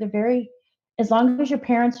cancer, as long as your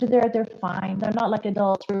parents are there, they're fine. They're not like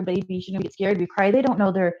adults or babies, we get scared, we cry. They don't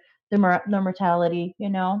know their mortality,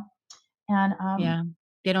 And yeah,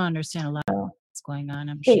 they don't understand a lot of what's going on,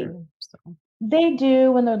 I'm sure. So. They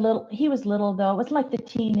do when they're little. He was little, though. It's like the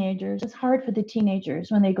teenagers. It's hard for the teenagers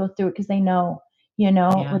when they go through it because they know,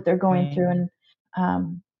 what they're going through.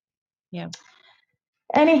 And yeah.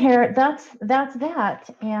 Anyhow, that's that.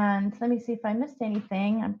 And let me see if I missed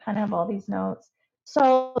anything. I kind of have all these notes.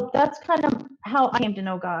 So that's kind of how I came to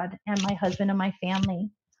know God and my husband and my family.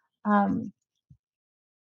 Um,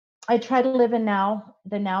 I try to live in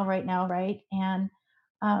the now, right now, right? And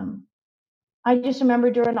um, I just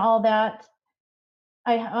remember during all that,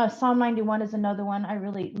 Psalm 91 is another one I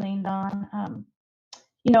really leaned on.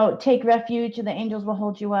 Take refuge, and the angels will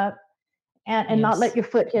hold you up, and not let your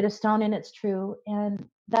foot hit a stone. And it's true. And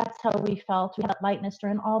that's how we felt. We had lightness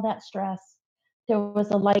during all that stress. There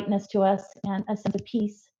was a lightness to us and a sense of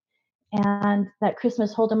peace. And that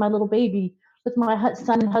Christmas, holding my little baby with my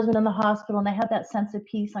son and husband in the hospital, and I had that sense of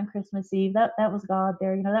peace on Christmas Eve. That was God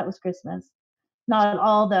there. That was Christmas. Not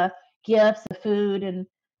all the gifts, the food, and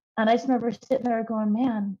I just remember sitting there going,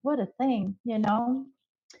 man, what a thing.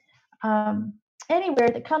 Um, Anywhere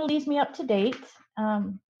that kind of leaves me up to date.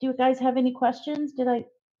 Do you guys have any questions? I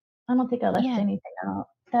don't think I left anything out.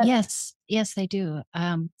 Yes, I do.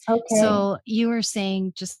 Okay. So you were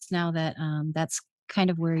saying just now that that's kind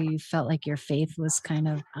of where you felt like your faith was kind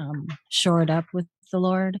of shored up with the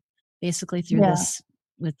Lord, basically through this,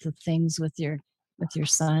 with the things with your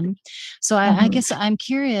son. So I guess I'm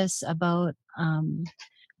curious about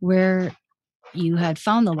where you had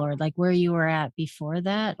found the Lord, like where you were at before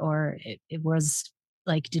that, or it was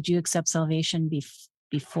like, did you accept salvation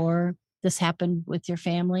before this happened with your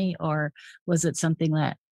family, or was it something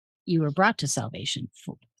that you were brought to salvation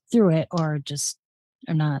through it, or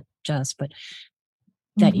not just, but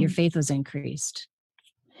that your faith was increased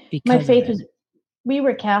My because faith of it? was, we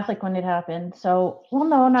were Catholic when it happened. So, well,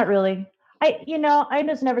 no, not really. I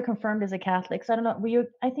was never confirmed as a Catholic. So I don't know.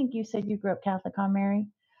 I think you said you grew up Catholic, huh, Mary?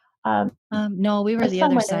 No, we were the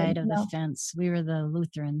other Someone side did. of the No. fence. We were the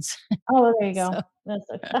Lutherans. Oh, there you go. So, That's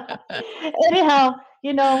okay. Anyhow,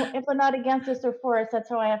 if we're not against us or for us, that's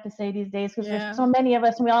how I have to say these days, because there's so many of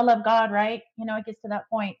us and we all love God, right? It gets to that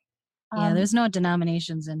point. yeah, there's no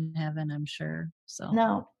denominations in heaven, I'm sure. So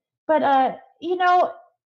No, but I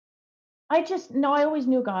just no, I always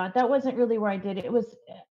knew God. That wasn't really where I did it. It was,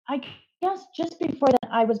 I guess, just before that,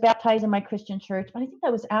 I was baptized in my Christian church. But I think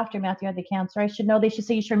that was after Matthew had the cancer. I should know. They should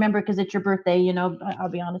say you should remember because it's your birthday. I'll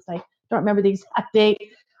be honest, I don't remember the exact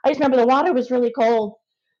date. I just remember the water was really cold.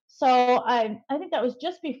 So I think that was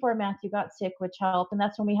just before Matthew got sick, which helped, and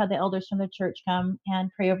that's when we had the elders from the church come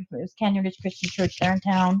and pray over. It was Canyon Ridge Christian Church there in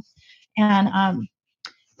town, and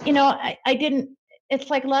I didn't. It's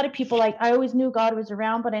like a lot of people. Like, I always knew God was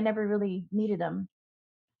around, but I never really needed him.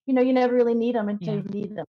 You never really need them until you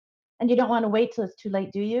need them, and you don't want to wait till it's too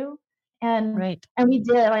late, do you? And right. and we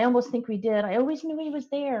did. I almost think we did. I always knew he was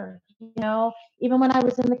there. Even when I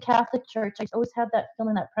was in the Catholic Church, I always had that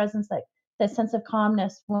feeling, that presence, that sense of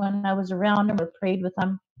calmness when I was around him or prayed with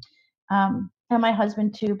him. And my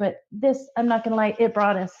husband too. But this, I'm not gonna lie, it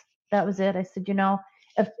brought us. That was it. I said,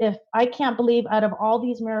 if I can't believe, out of all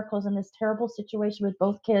these miracles in this terrible situation with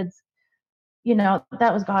both kids,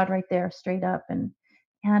 that was God right there, straight up. And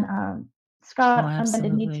Scott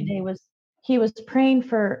unbended me today was, he was praying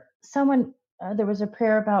for someone. There was a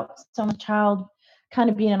prayer about someone's child kind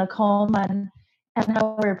of being in a coma, and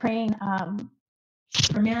how we were praying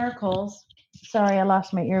for miracles. Sorry, I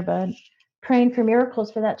lost my earbud. Praying for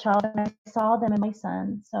miracles for that child, and I saw them in my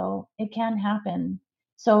son. So it can happen.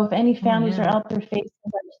 So if any families are out there facing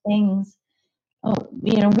such things,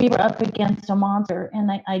 we were up against a monster, and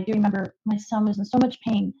I do remember my son was in so much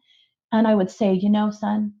pain, and I would say,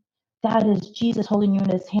 son, that is Jesus holding you in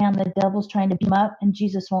his hand. The devil's trying to beat him up, and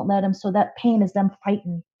Jesus won't let him. So that pain is them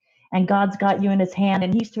fighting, and God's got you in his hand.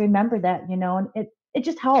 And he used to remember that, and it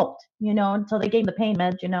just helped, until they gave him the pain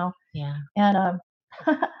meds, Yeah. and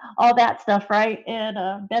all that stuff, right? And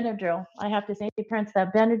Benadryl. I have to say, parents,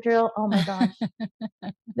 that Benadryl, oh my gosh,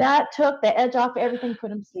 that took the edge off everything, put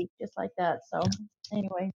him to sleep just like that. So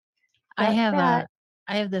anyway, I that.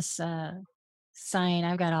 have this sign.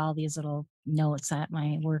 I've got all these little notes at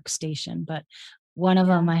my workstation, but one of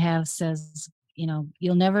them I have says,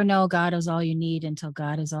 you'll never know God is all you need until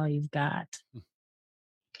God is all you've got.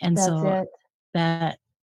 And That's so it. that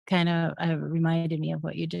kind of reminded me of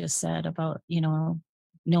what you just said about,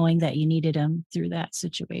 knowing that you needed him through that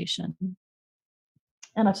situation.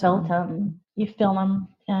 And I felt him. You feel him,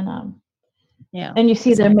 and yeah. And you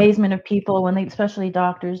see the amazement of people when especially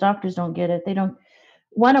doctors. Doctors don't get it. They don't.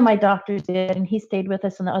 One of my doctors did, and he stayed with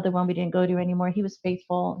us, and the other one we didn't go to anymore. He was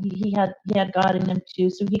faithful. He had God in him too,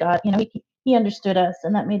 so he understood us,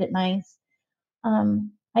 and that made it nice.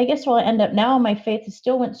 I guess where I end up now, my faith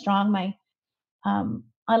still went strong.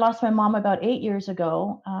 I lost my mom about 8 years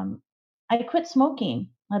ago. I quit smoking.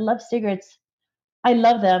 I love cigarettes. I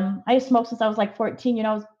love them. I smoked since I was like 14.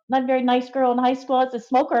 not a very nice girl in high school. I was a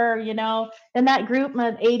smoker, in that group,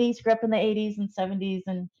 my 80s, grew up in the 80s and 70s.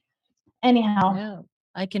 And anyhow, Yeah,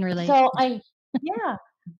 I can relate. so yeah.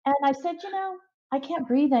 And I said, I can't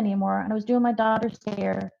breathe anymore. And I was doing my daughter's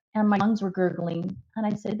hair and my lungs were gurgling. And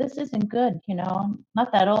I said, this isn't good. I'm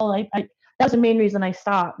not that old. That was the main reason I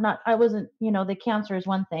stopped. I wasn't, the cancer is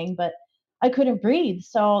one thing, but I couldn't breathe.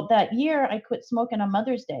 So that year I quit smoking on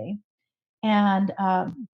Mother's Day and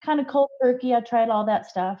kind of cold turkey. I tried all that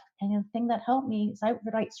stuff. And the thing that helped me is I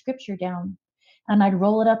would write scripture down and I'd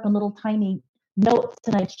roll it up in little tiny notes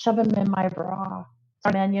and I'd shove them in my bra.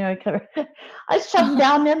 Sorry, man, I shoved them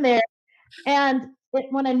down in there. And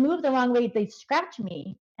when I moved the wrong way, they'd scratch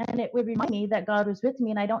me. And it would remind me that God was with me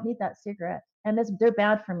and I don't need that cigarette. And they're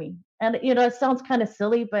bad for me. And, it sounds kind of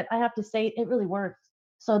silly, but I have to say it really works.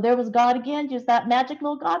 So there was God again, just that magic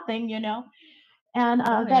little God thing. And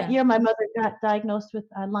that year, my mother got diagnosed with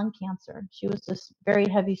lung cancer. She was this very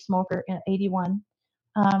heavy smoker at 81.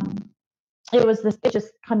 Um, it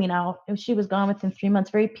just coming out. She was gone within 3 months,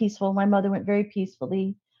 very peaceful. My mother went very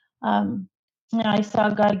peacefully. Um, I saw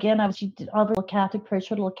God again. She did all the little Catholic prayers,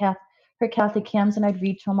 her Catholic hymns, and I'd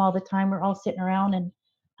read to them all the time. We're all sitting around and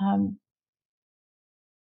um,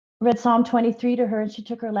 read Psalm 23 to her, and she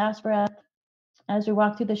took her last breath as we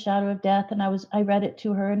walked through the shadow of death. And I read it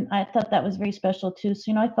to her, and I thought that was very special too.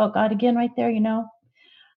 So I felt God again right there.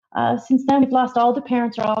 Since then we've lost all the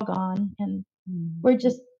parents are all gone, and we're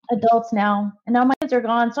just adults now. And now my kids are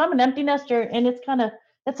gone, so I'm an empty nester, and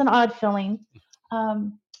that's an odd feeling.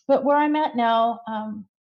 But where I'm at now,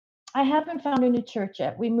 I haven't found a new church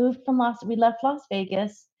yet. We left Las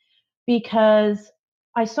Vegas because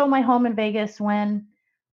I sold my home in Vegas when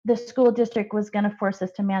the school district was going to force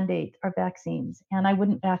us to mandate our vaccines, and I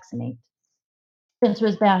wouldn't vaccinate. This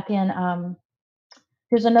was back in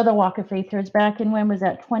there's another walk of faith here. It's back in when was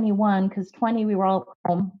that 21? Because 20 we were all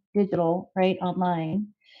home, digital, right, online.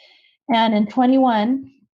 And in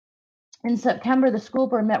 21, in September, the school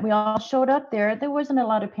board met. We all showed up there. There wasn't a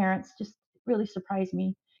lot of parents, just really surprised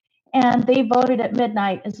me. And they voted at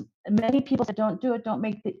midnight. As many people said, don't do it. Don't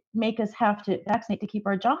make us have to vaccinate to keep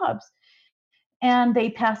our jobs. And they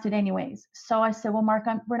passed it anyways. So I said, well, Mark,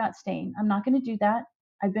 we're not staying. I'm not going to do that.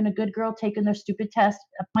 I've been a good girl taking their stupid test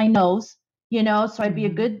up my nose, so I'd be a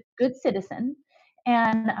good citizen.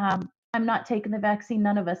 And I'm not taking the vaccine.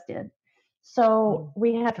 None of us did. So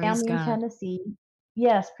we have family in Tennessee.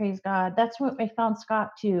 Yes, praise God. That's what I found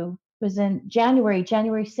Scott too. It was in January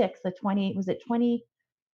 6th, the 28th. Was it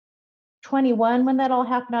 2021 when that all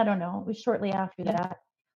happened? I don't know. It was shortly after that.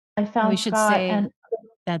 I found Scott, and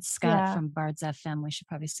that's Scott from Bard's FM. We should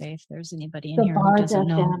probably say if there's anybody in here who doesn't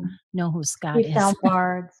know who Scott is. We found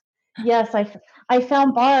Bard's. Yes, I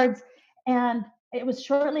found Bard's, and it was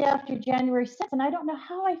shortly after January 6th, and I don't know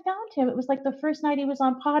how I found him. It was like the first night he was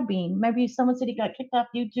on Podbean. Maybe someone said he got kicked off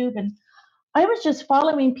YouTube, and I was just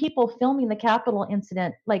following people filming the Capitol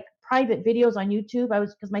incident, like private videos on YouTube.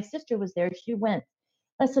 Because my sister was there. She went.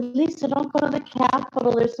 I said, Lisa, don't go to the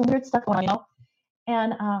Capitol. There's some weird stuff going on,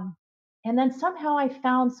 And then somehow I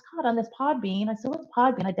found Scott on this Podbean. I said, what's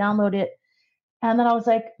Podbean? I downloaded it. And then I was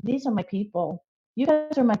like, these are my people. You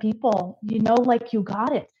guys are my people. Like you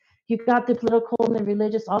got it. You got the political and the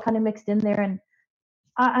religious all kind of mixed in there. And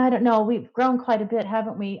I don't know. We've grown quite a bit,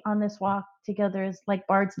 haven't we, on this walk together as like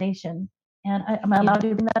Bard's Nation. And am I allowed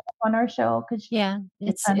to bring that up on our show? Because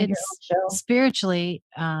it's kind of your own show. Spiritually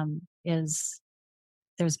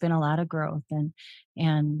there's been a lot of growth, and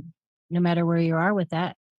no matter where you are with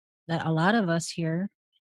that a lot of us here,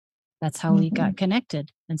 that's how we got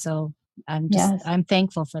connected. And so I'm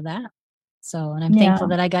thankful for that. So, and I'm thankful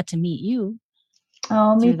that I got to meet you.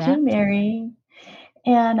 Oh, me too, Mary.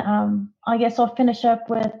 And I guess I'll finish up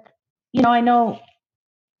with, I know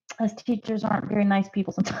as teachers aren't very nice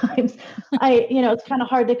people sometimes. It's kind of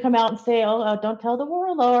hard to come out and say, oh, don't tell the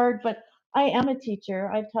world, Lord, but I am a teacher.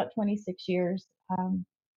 I've taught 26 years.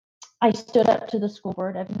 I stood up to the school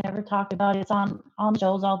board. I've never talked about it. It's on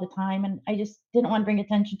shows all the time. And I just didn't want to bring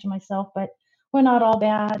attention to myself, but we're not all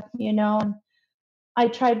bad, and I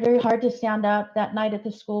tried very hard to stand up that night at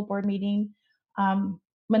the school board meeting.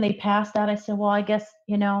 When they passed that, I said, well, I guess,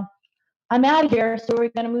 I'm out of here. So we're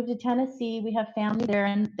going to move to Tennessee. We have family there,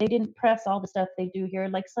 and they didn't press all the stuff they do here.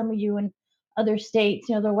 Like some of you in other states,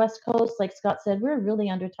 the West Coast, like Scott said, we're really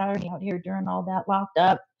undertired out here during all that locked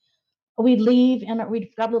up. We'd leave and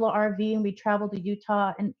we'd grab a little RV and we'd travel to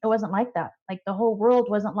Utah, and it wasn't like that. Like the whole world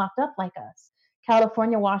wasn't locked up like us.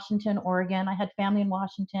 California, Washington, Oregon. I had family in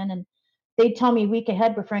Washington, and they'd tell me a week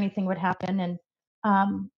ahead before anything would happen. And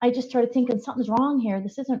I just started thinking something's wrong here.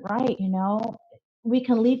 This isn't right. We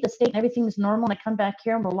can leave the state and everything's normal, and I come back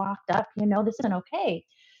here and we're locked up. This isn't okay.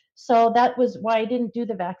 So that was why I didn't do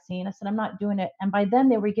the vaccine. I said, I'm not doing it. And by then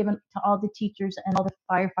they were given to all the teachers, and all the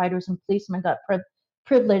firefighters and policemen got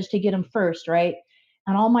privileged to get them first, right?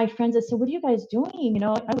 And all my friends, I said, what are you guys doing?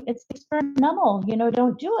 It's experimental,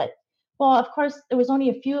 don't do it. Well, of course, there was only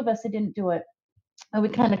a few of us that didn't do it. And we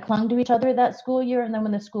kind of clung to each other that school year. And then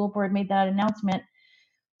when the school board made that announcement,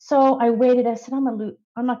 so I waited. I said, I'm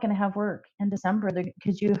not going to have work in December,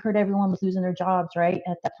 because you heard everyone was losing their jobs, right,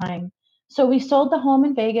 at that time. So we sold the home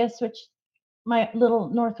in Vegas, which my little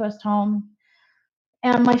Northwest home,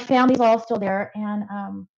 and my family's all still there, and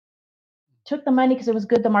took the money because it was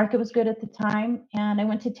good. The market was good at the time. And I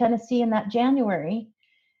went to Tennessee in that January.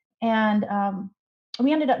 And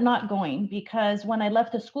we ended up not going, because when I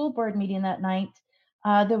left the school board meeting that night,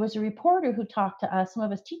 there was a reporter who talked to us, some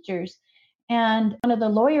of us teachers. And one of the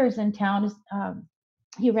lawyers in town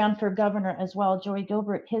he ran for governor as well, Joey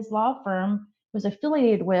Gilbert. His law firm was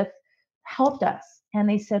affiliated with, helped us. And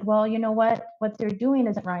they said, well, you know what they're doing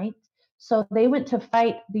isn't right. So they went to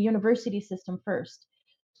fight the university system first.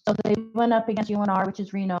 So they went up against UNR, which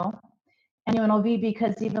is Reno, and UNLV,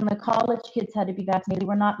 because even the college kids had to be vaccinated.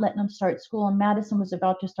 We're not letting them start school. And Madison was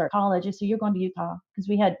about to start college. So you're going to Utah, because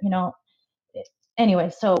we had, anyway,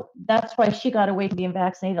 so that's why she got away from being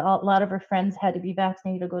vaccinated. A lot of her friends had to be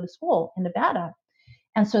vaccinated to go to school in Nevada.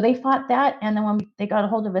 And so they fought that. And then when they got a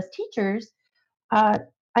hold of us teachers, I'm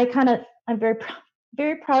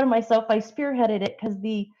very proud of myself. I spearheaded it, because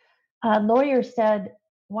the lawyer said,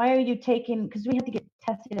 why are you taking, because we have to get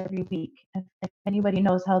tested every week. If anybody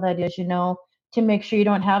knows how that is, to make sure you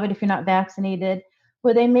don't have it if you're not vaccinated.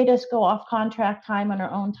 Well, they made us go off contract time on our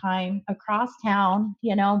own time across town.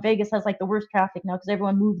 Vegas has like the worst traffic now because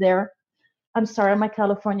everyone moved there. I'm sorry, my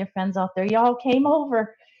California friends out there, y'all came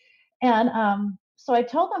over. And so I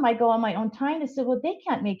told them I go on my own time. They said, well, they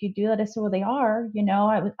can't make you do that. I said, well, they are.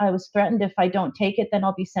 I was threatened if I don't take it, then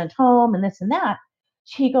I'll be sent home and this and that.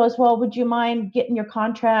 She goes, well, would you mind getting your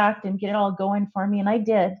contract and get it all going for me? And I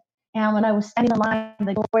did. And when I was standing in line,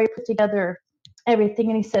 the lawyer put together everything,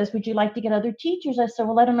 and he says, would you like to get other teachers? I said,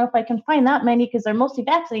 well, I don't know if I can find that many, because they're mostly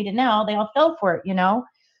vaccinated now. They all fell for it.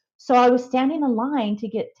 So I was standing in line to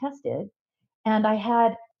get tested, and I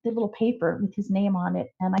had the little paper with his name on it.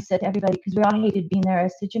 And I said to everybody, because we all hated being there, I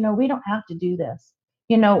said, we don't have to do this.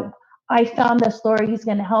 I found this lawyer. He's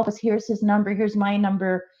going to help us. Here's his number. Here's my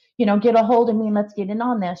number. Get a hold of me and let's get in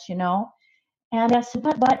on this. And I said,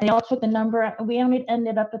 but they all took the number. We only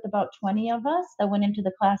ended up with about 20 of us that went into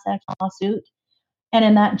the class action lawsuit. And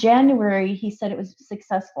in that January, he said it was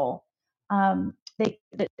successful. The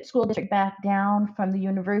school district backed down from the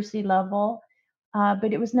university level,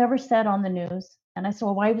 but it was never said on the news. And I said,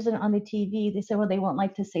 well, why wasn't it on the TV? They said, well, they won't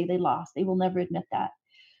like to say they lost. They will never admit that.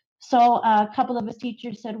 So a couple of his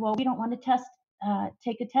teachers said, well, we don't want to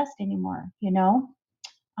take a test anymore.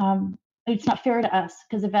 It's not fair to us,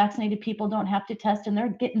 because the vaccinated people don't have to test, and they're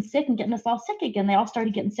getting sick and getting us all sick again. They all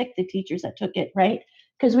started getting sick, the teachers that took it, right?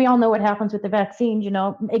 Because we all know what happens with the vaccines,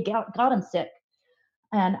 it got them sick.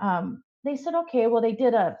 And they said, okay, well,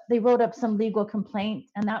 they wrote up some legal complaint,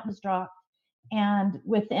 and that was dropped. And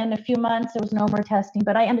within a few months, there was no more testing,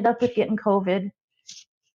 but I ended up with getting COVID.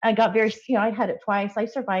 I got I had it twice. I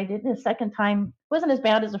survived it. And the second time wasn't as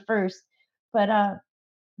bad as the first, but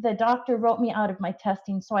the doctor wrote me out of my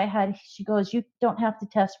testing. So she goes, you don't have to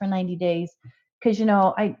test for 90 days. Because,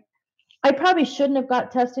 I probably shouldn't have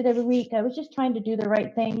got tested every week. I was just trying to do the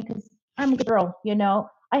right thing, because I'm a good girl.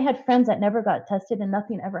 I had friends that never got tested and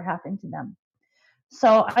nothing ever happened to them.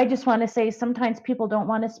 So I just want to say, sometimes people don't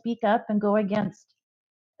want to speak up and go against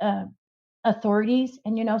authorities.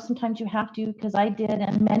 And, sometimes you have to, because I did,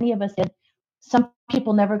 and many of us did. Some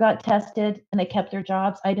people never got tested and they kept their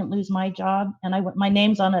jobs. I didn't lose my job, and my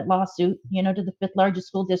name's on a lawsuit, to the 5th largest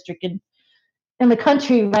school district in the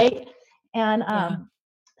country, right? And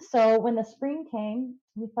so when the spring came,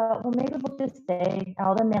 we thought, well, maybe we'll just stay.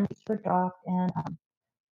 All the mandates were dropped, and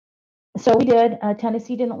so we did.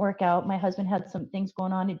 Tennessee didn't work out. My husband had some things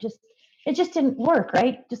going on. It just didn't work,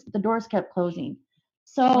 right? Just the doors kept closing.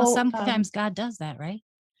 So sometimes God does that, right?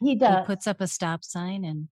 He does. He puts up a stop sign,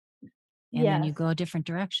 and then you go a different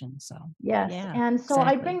direction. So yes, and so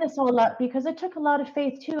exactly. I bring this all up because it took a lot of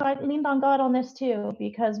faith too. I leaned on God on this too,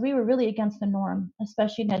 because we were really against the norm,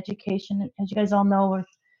 especially in education, as you guys all know.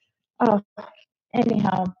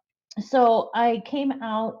 Anyhow, so I came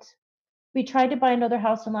out. We tried to buy another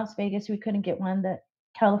house in Las Vegas. We couldn't get one. That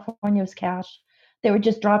California was cash. They were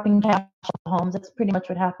just dropping cash homes. That's pretty much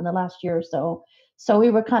what happened the last year or so. So we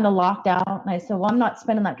were kind of locked out. And I said, well, I'm not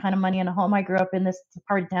spending that kind of money on a home. I grew up in this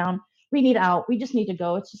part of town. We need out. We just need to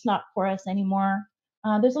go. It's just not for us anymore.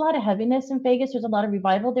 There's a lot of heaviness in Vegas. There's a lot of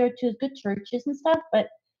revival there too, good churches and stuff. But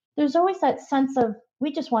there's always that sense of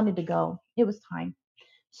we just wanted to go. It was time.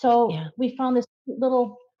 So we found this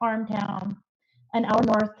little farm town an hour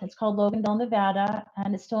north. It's called Loganville, Nevada,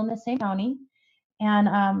 and it's still in the same county. And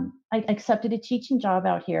I accepted a teaching job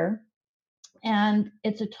out here, and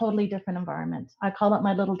it's a totally different environment. I call it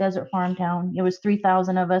my little desert farm town. It was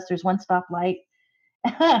 3,000 of us. There's one stoplight.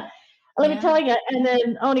 Let me tell you. And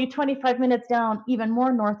then only 25 minutes down, even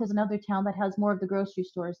more north, is another town that has more of the grocery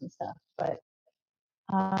stores and stuff. But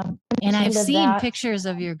and I've seen pictures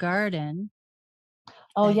of your garden.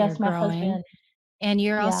 Oh yes, my husband. And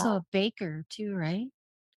you're also a baker too, right?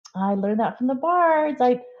 I learned that from the Bards.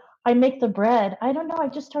 I make the bread. I don't know. I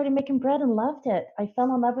just started making bread and loved it. I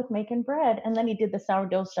fell in love with making bread, and then he did the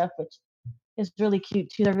sourdough stuff, which is really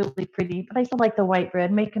cute too. They're really pretty, but I still like the white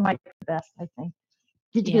bread. Making white bread the best, I think.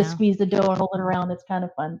 You just squeeze the dough and roll it around. It's kind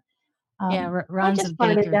of fun. Ron's a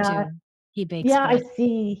baker too. He bakes. Yeah, bread. I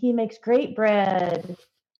see. He makes great bread.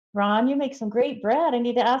 Ron, you make some great bread. I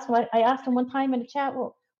need to ask him. I asked him one time in a chat,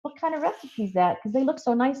 well, what kind of recipe is that? Because they look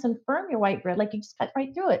so nice and firm, your white bread, like you just cut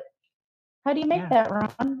right through it. How do you make that,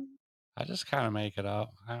 Ron? I just kind of make it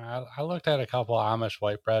up. I looked at a couple Amish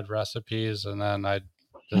white bread recipes, and then I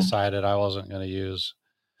decided I wasn't going to use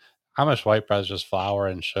Amish white bread. Is just flour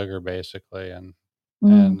and sugar basically, and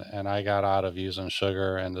I got out of using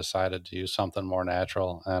sugar and decided to use something more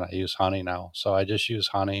natural, and I use honey now. So I just use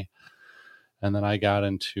honey, and then I got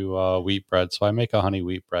into wheat bread. So I make a honey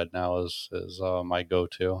wheat bread now is my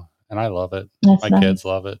go-to, and I love it. That's my nice. Kids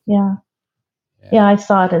love it. Yeah, I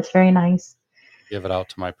saw it. It's very nice. Give it out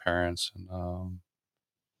to my parents and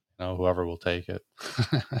whoever will take it.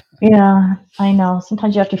 Yeah, I know.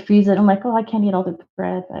 Sometimes you have to freeze it. I'm like, oh, I can't eat all the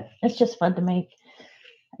bread, but it's just fun to make.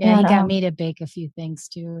 Yeah, he got me to bake a few things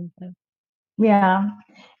too. Yeah.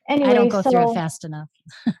 Anyway, I don't go through it fast enough.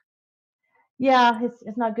 Yeah,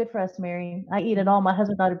 it's not good for us, Mary. I eat it all. My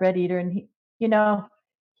husband's not a bread eater, and he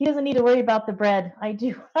doesn't need to worry about the bread. I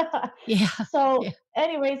do. So,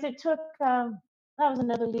 anyways, it took. That was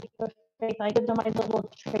another leap of faith. I lived on my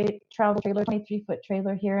little travel trailer, 23-foot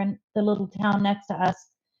trailer here in the little town next to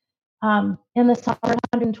us. In the summer,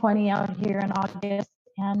 120 out here in August,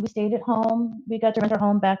 and we stayed at home. We got to rent our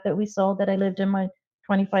home back that we sold that I lived in my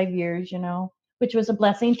 25 years, which was a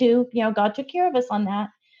blessing too. God took care of us on that.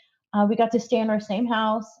 We got to stay in our same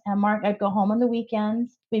house, and Mark, I'd go home on the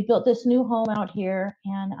weekends. We built this new home out here,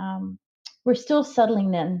 and we're still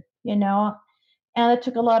settling in, and it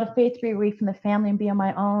took a lot of faith to be away from the family and be on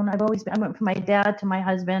my own. I went from my dad to my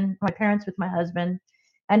husband, my parents with my husband,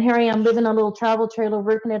 and here I am living in a little travel trailer,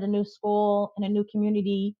 working at a new school in a new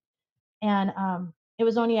community, and it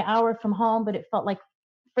was only an hour from home, but it felt like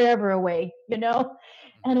forever away, and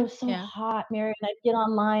it was so hot, Mary, and I'd get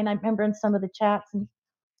online. I remember in some of the chats, and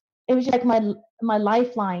it was just like my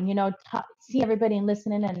lifeline, see everybody and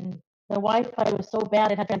listening, and the Wi-Fi was so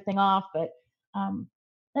bad it had everything off, but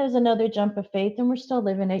that was another jump of faith, and we're still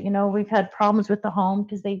living it. We've had problems with the home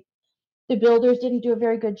because the builders didn't do a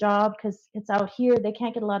very good job because it's out here. They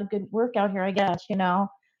can't get a lot of good work out here, I guess,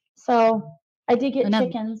 So I did get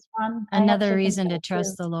chickens. Another reason to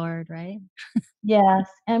trust the Lord, right? Yes,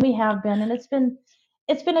 and we have been, and it's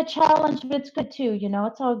been a challenge, but it's good too.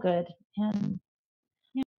 It's all good, and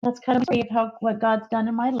that's kind of what God's done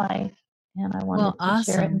in my life, and I wanted to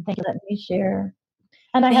share it, and thank you for letting me share.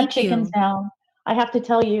 And I have chickens now. I have to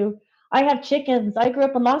tell you, I have chickens. I grew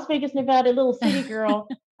up in Las Vegas, Nevada, little city girl,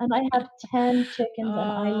 and I have 10 chickens, and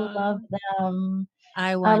I love them.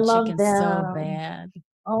 I want chickens so bad.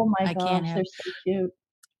 Oh my gosh, they're so cute.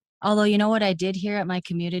 Although, you know what I did here at my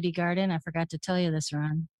community garden? I forgot to tell you this,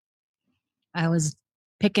 Ron. I was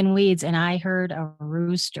picking weeds, and I heard a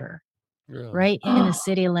rooster right in the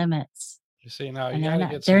city limits. You see, now you got to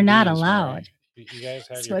get some they're not bees, allowed. Mary. You guys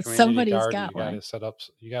have your community garden.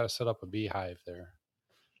 You got to set up a beehive there.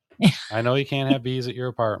 I know you can't have bees at your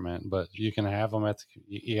apartment, but you can have them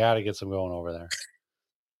you got to get some going over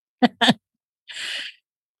there.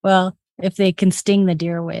 Well, if they can sting the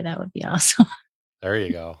deer away, that would be awesome. There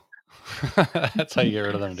you go. That's how you get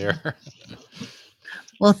rid of them deer.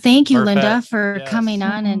 Well, thank you, Murphet, Linda, for coming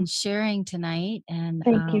on and sharing tonight. And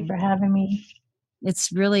thank you for having me.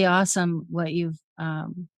 It's really awesome what you've,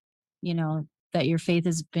 that your faith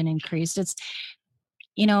has been increased. It's,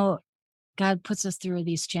 God puts us through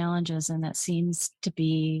these challenges, and that seems to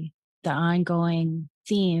be the ongoing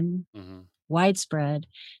theme, widespread,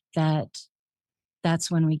 that's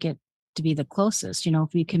when we get to be the closest,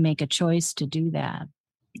 if we can make a choice to do that.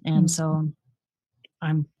 And so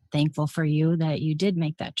I'm thankful for you that you did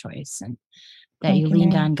make that choice, and that you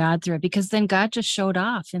leaned on God through it, because then God just showed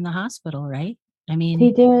off in the hospital, right? I mean,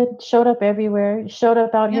 he did. Showed up everywhere. Showed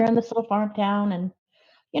up out here in this little farm town, and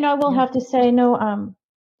I will have to say, no,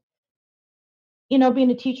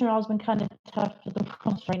 being a teacher has been kind of tough for the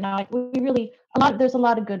girls right now. Like, we really, there's a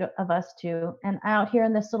lot of good of us too. And out here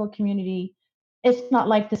in this little community, it's not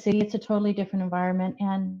like the city. It's a totally different environment.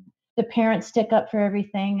 And the parents stick up for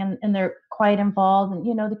everything, and they're quite involved. And,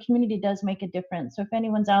 the community does make a difference. So if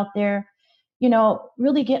anyone's out there,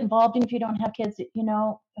 really get involved. And if you don't have kids,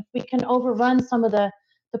 if we can overrun some of the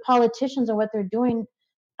politicians and what they're doing,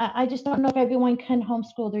 I just don't know if everyone can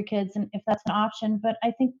homeschool their kids and if that's an option. But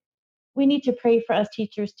I think we need to pray for us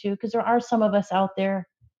teachers too, because there are some of us out there,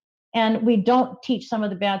 and we don't teach some of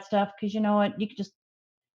the bad stuff because, you know what, you could just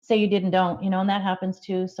say you did and don't, and that happens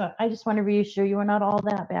too. So I just want to reassure you, we're not all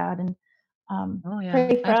that bad. And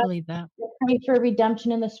pray for I us, believe that. pray for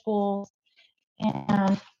redemption in the schools,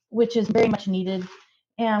 and which is very much needed.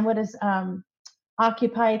 And what is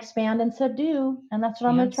occupy, expand, and subdue, and that's what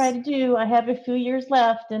I'm going to try to do. I have a few years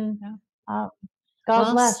left, and God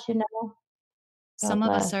bless. Some of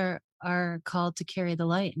us are called to carry the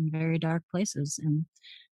light in very dark places, and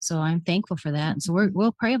so I'm thankful for that. And so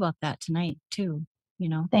we'll pray about that tonight too.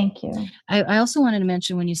 Thank you. I also wanted to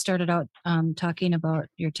mention, when you started out talking about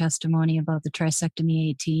your testimony about the trisectomy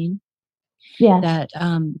 18, yes, that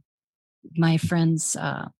my friend's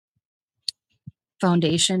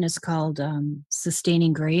foundation is called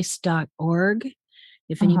sustaininggrace.org.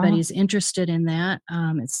 If anybody's interested in that,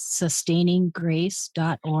 it's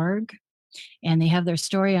sustaininggrace.org. And they have their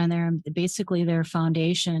story on there. Basically, their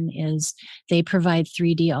foundation is they provide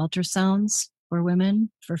 3D ultrasounds for women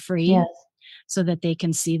for free, yes, so that they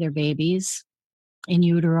can see their babies in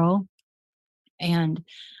utero. And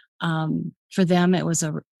for them, it was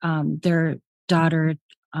their daughter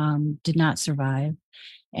did not survive.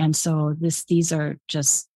 And so these are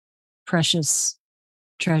just precious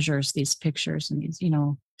treasures, these pictures and these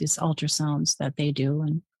ultrasounds that they do.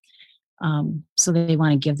 And so they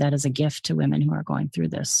want to give that as a gift to women who are going through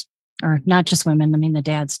this, or not just women, I mean the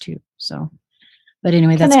dads too. So, but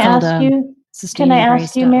anyway, that's called Can I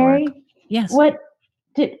ask you, Mary? Yes. Was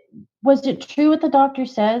it true what the doctor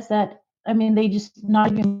says, that, I mean, they just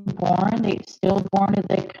not even born, they stillborn, did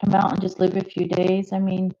they come out and just live a few days? I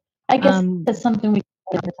mean, I guess that's something we did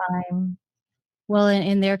at the time. Well,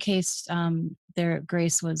 in their case, their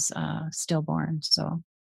Grace was stillborn, so.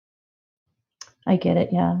 I get it,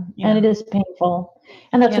 yeah. And it is painful.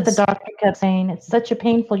 And that's what the doctor kept saying. It's such a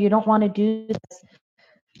painful, you don't want to do this.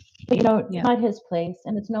 But, it's not his place,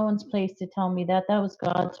 and it's no one's place to tell me that. That was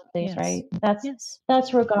God's place, right?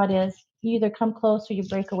 That's where God is. You either come close or you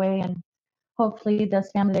break away, and hopefully this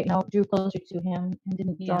family that drew closer to him and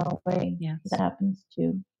didn't draw away. That happens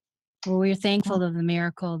too. Well, we're thankful of the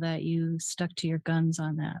miracle that you stuck to your guns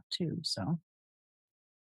on that too. So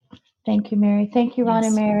thank you, Mary. Thank you, Ron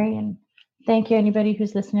and Mary, and thank you anybody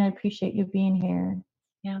who's listening. I appreciate you being here.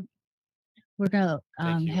 Yeah, we're gonna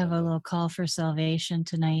have a little call for salvation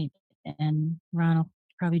tonight, and Ron will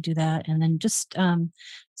probably do that, and then just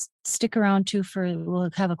stick around too we'll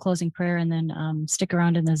have a closing prayer, and then stick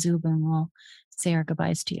around in the Zoom, and we'll say our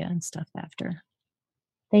goodbyes to you and stuff after.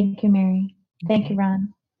 Thank you, Mary. Thank you,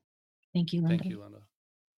 Ron. Thank you, Linda. Thank you, Linda.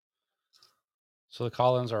 So the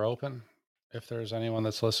call-ins are open. If there's anyone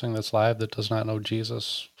that's listening that's live that does not know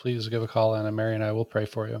Jesus, please give a call in, and Mary and I will pray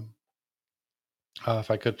for you.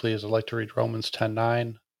 If I could, please, I'd like to read Romans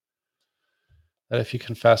 10:9. That if you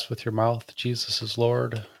confess with your mouth Jesus is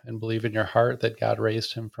Lord and believe in your heart that God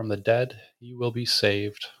raised him from the dead, you will be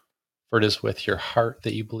saved. For it is with your heart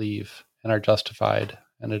that you believe and are justified,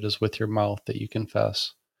 and it is with your mouth that you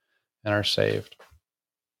confess and are saved.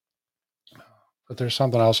 But there's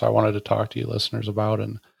something else I wanted to talk to you listeners about,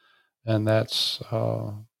 and that's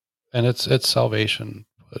and it's salvation.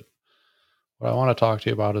 But what I want to talk to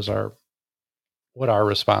you about is what our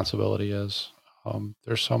responsibility is.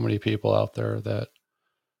 There's so many people out there that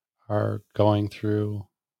are going through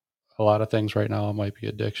a lot of things right now. It might be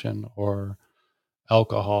addiction or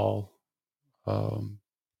alcohol. The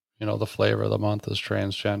flavor of the month is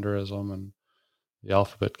transgenderism and the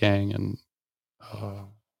alphabet gang, and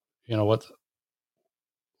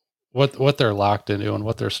what they're locked into and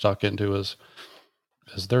what they're stuck into is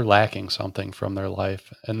they're lacking something from their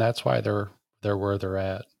life, and that's why they're where they're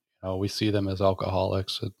at. We see them as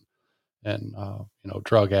alcoholics and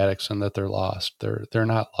drug addicts, and that they're lost. They're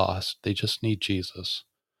not lost. They just need Jesus,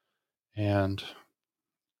 and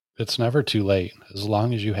it's never too late as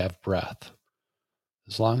long as you have breath.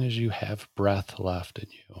 As long as you have breath left in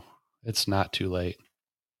you, it's not too late.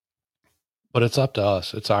 But it's up to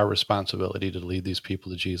us. It's our responsibility to lead these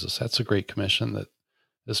people to Jesus. That's a great commission that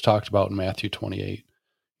is talked about in Matthew 28.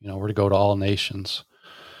 We're to go to all nations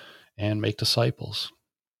and make disciples.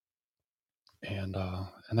 And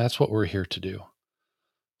And that's what we're here to do.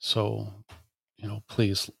 So,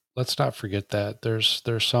 please, let's not forget that there's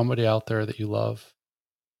somebody out there that you love.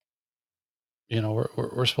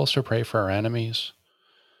 We're supposed to pray for our enemies,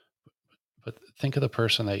 but think of the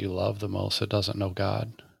person that you love the most that doesn't know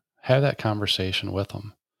God. Have that conversation with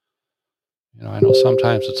them. I know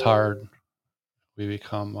sometimes it's hard. We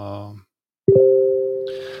become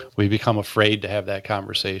afraid to have that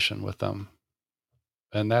conversation with them,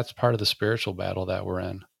 and that's part of the spiritual battle that we're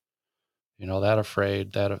in. That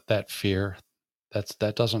afraid, that fear,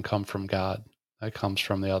 that doesn't come from God. That comes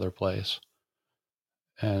from the other place,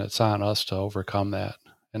 and it's on us to overcome that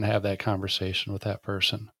and have that conversation with that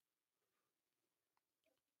person.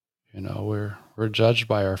 We're judged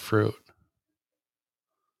by our fruit,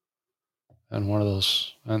 and one of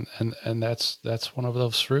those, and that's one of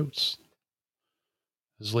those fruits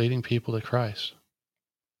is leading people to Christ.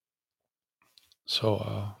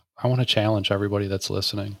 So I want to challenge everybody that's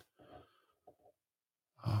listening.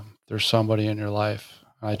 There's somebody in your life.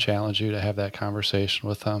 I challenge you to have that conversation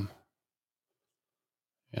with them.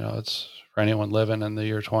 It's for anyone living in the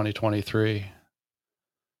year 2023.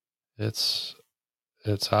 It's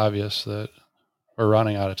obvious that we're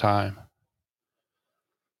running out of time.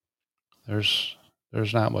 There's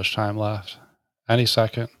not much time left. Any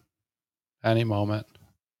second, any moment,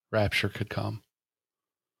 rapture could come.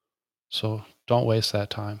 So don't waste that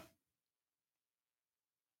time.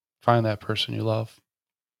 Find that person you love.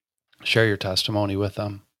 Share your testimony with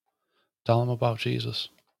them. Tell them about Jesus.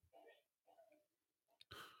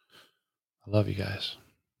 I love you guys.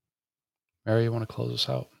 Mary, you want to close us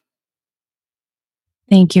out?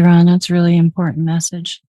 Thank you, Ron. That's a really important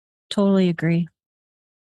message. Totally agree.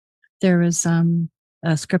 There was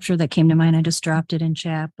a scripture that came to mind. I just dropped it in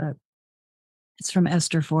chat, but it's from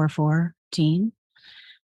Esther 4:14.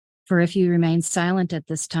 For if you remain silent at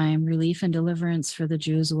this time, relief and deliverance for the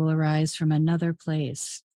Jews will arise from another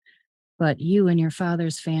place, but you and your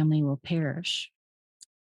father's family will perish.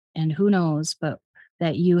 And who knows but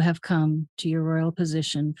that you have come to your royal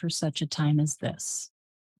position for such a time as this.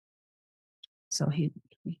 So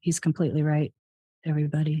he's completely right,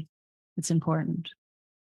 everybody. It's important.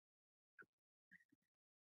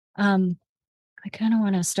 I kind of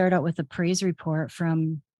want to start out with a praise report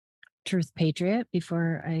from Truth Patriot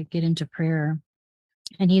before I get into prayer.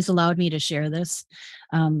 And he's allowed me to share this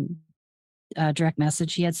direct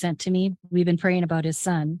message he had sent to me. We've been praying about his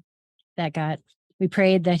son we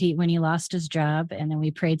prayed that when he lost his job, and then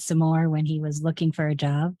we prayed some more when he was looking for a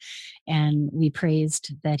job. And we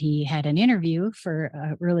praised that he had an interview for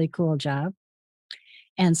a really cool job.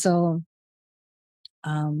 And so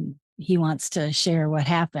he wants to share what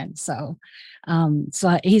happened. So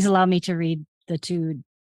he's allowed me to read the two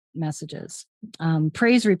messages.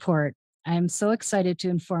 Praise report. I'm so excited to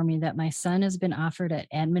inform you that my son has been offered an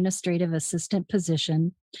administrative assistant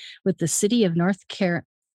position with the city of North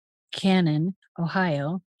Canton,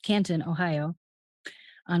 Ohio,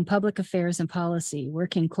 on public affairs and policy,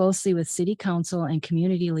 working closely with city council and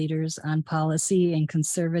community leaders on policy and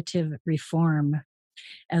conservative reform,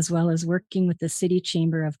 as well as working with the City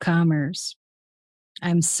Chamber of Commerce.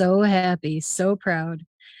 I'm so happy, so proud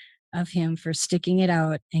of him for sticking it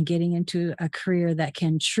out and getting into a career that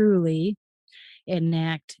can truly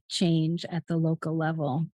enact change at the local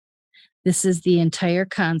level. This is the entire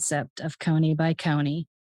concept of county by county.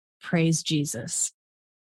 Praise Jesus.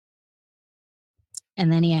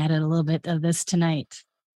 And then he added a little bit of this tonight,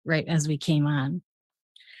 right as we came on.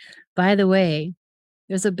 By the way,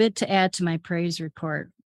 there's a bit to add to my praise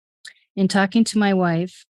report. In talking to my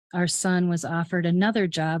wife, our son was offered another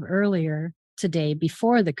job earlier today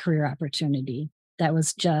before the career opportunity. That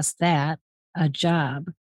was just that, a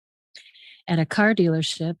job at a car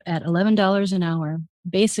dealership at $11 an hour,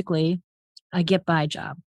 basically a get-by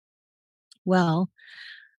job. Well,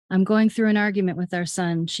 I'm going through an argument with our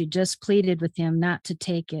son. She just pleaded with him not to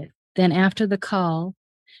take it. Then after the call,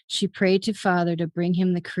 she prayed to Father to bring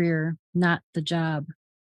him the career, not the job.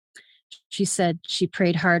 She said she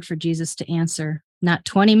prayed hard for Jesus to answer. Not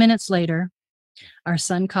 20 minutes later, our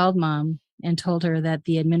son called Mom and told her that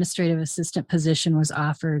the administrative assistant position was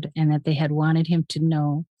offered and that they had wanted him to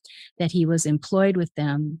know that he was employed with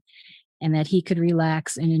them and that he could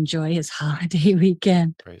relax and enjoy his holiday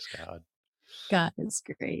weekend. Praise God. God is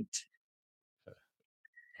great.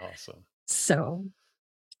 Awesome. So,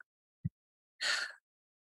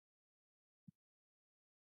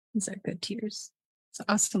 these are good tears. It's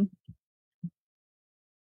awesome.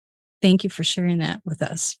 Thank you for sharing that with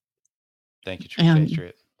us. Thank you, Truth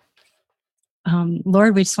Patriot.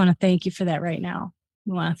 Lord, we just want to thank you for that right now.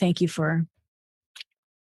 We want to thank you for,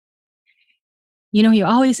 you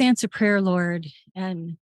always answer prayer, Lord.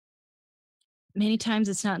 And many times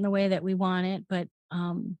it's not in the way that we want it, but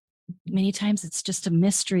many times it's just a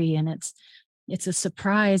mystery, and it's a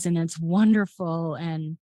surprise, and it's wonderful,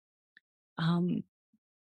 and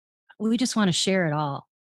we just want to share it all.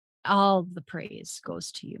 All the praise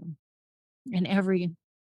goes to you in every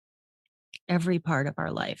part of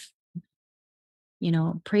our life.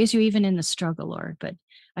 Praise you even in the struggle, Lord. But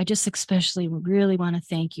I just especially really want to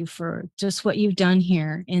thank you for just what you've done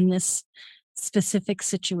here in this specific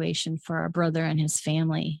situation for our brother and his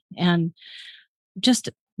family. And just,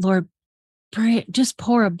 Lord, just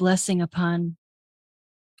pour a blessing upon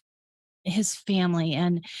his family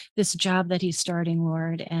and this job that he's starting,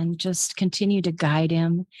 Lord, and just continue to guide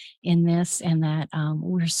him in this, and that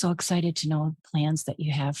we're so excited to know the plans that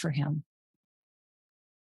you have for him.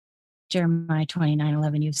 Jeremiah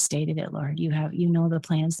 29:11, you've stated it, Lord. You know the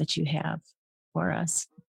plans that you have for us,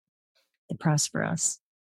 to prosper us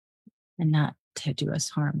and not to do us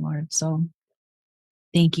harm, Lord. So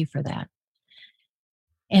thank you for that.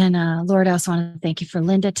 And Lord, I also want to thank you for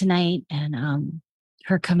Linda tonight, and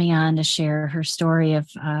her coming on to share her story of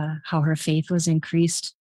how her faith was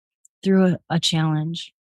increased through a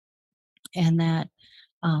challenge. And that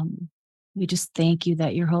we just thank you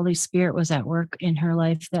that your Holy Spirit was at work in her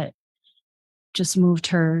life, that just moved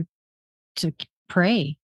her to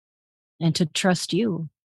pray and to trust you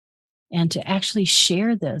and to actually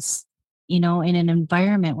share this, in an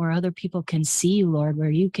environment where other people can see you, Lord, where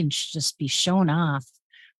you can just be shown off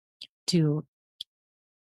to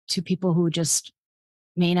people who just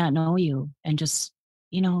may not know you, and just,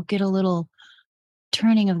 get a little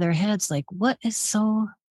turning of their heads, like, what is so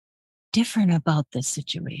different about this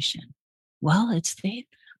situation? Well, it's they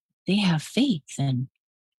have faith, and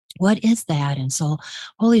what is that? And so,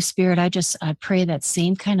 Holy Spirit, I pray that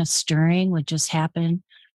same kind of stirring would just happen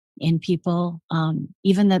in people,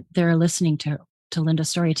 even that they're listening to Linda's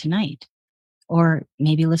story tonight, or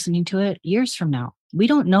maybe listening to it years from now. We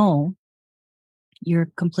don't know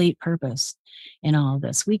your complete purpose in all of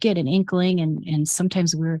this. We get an inkling, and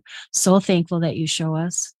sometimes we're so thankful that you show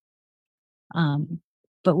us.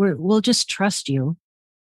 But we'll just trust you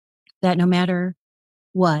that no matter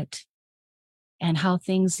what and how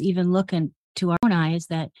things even look into our own eyes,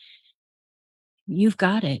 that you've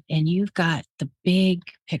got it, and you've got the big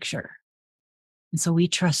picture. And so we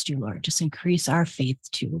trust you, Lord. Just increase our faith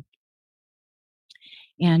too.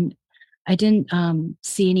 And I didn't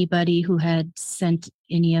see anybody who had sent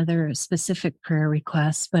any other specific prayer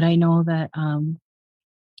requests, but I know that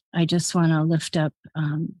I just want to lift up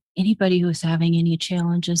anybody who's having any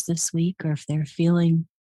challenges this week, or if they're feeling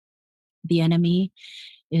the enemy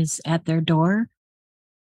is at their door,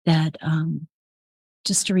 that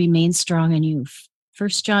just to remain strong in you. 1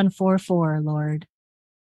 John 4:4, Lord,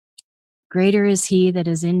 greater is he that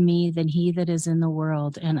is in me than he that is in the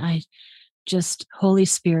world. And I just, Holy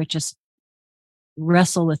Spirit, just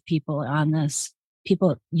wrestle with people on this,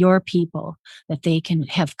 your people, that they can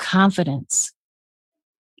have confidence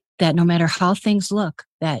that no matter how things look,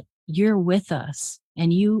 that you're with us,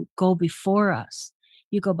 and you go before us,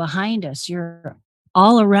 you go behind us, you're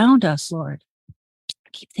all around us, Lord. I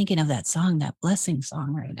keep thinking of that song, that blessing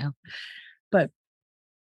song right now, but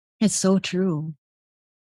it's so true.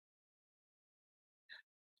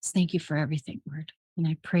 Just thank you for everything, Lord. And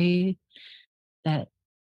I pray that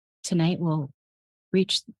tonight will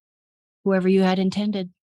reach whoever you had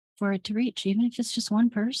intended for it to reach, even if it's just one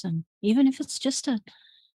person, even if it's just a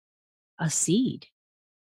seed.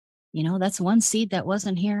 That's one seed that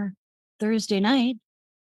wasn't here Thursday night.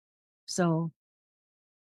 So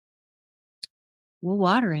we'll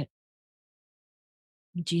water it.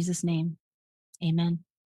 In Jesus' name, amen.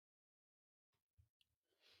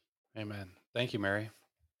 Amen. Thank you, Mary.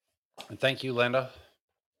 And thank you, Linda.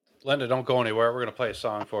 Linda, don't go anywhere. We're going to play a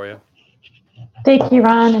song for you. Thank you,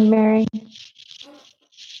 Ron and Mary.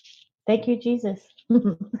 Thank you, Jesus.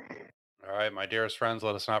 All right, my dearest friends,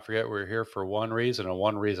 let us not forget we're here for one reason and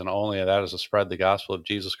one reason only, and that is to spread the gospel of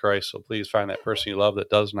Jesus Christ. So please find that person you love that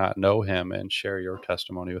does not know him and share your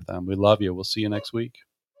testimony with them. We love you. We'll see you next week.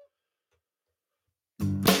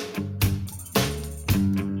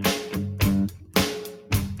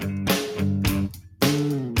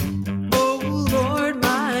 Oh Lord,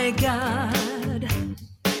 my God,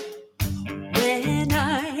 when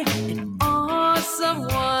I in awesome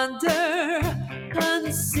wonder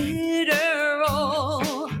consider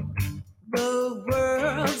all the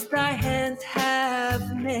worlds thy hands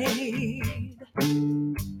have made,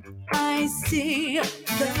 I see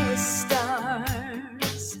the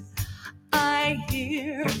stars, I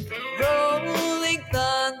hear rolling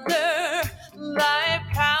thunder, thy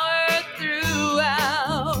power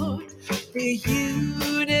throughout the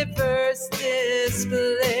universe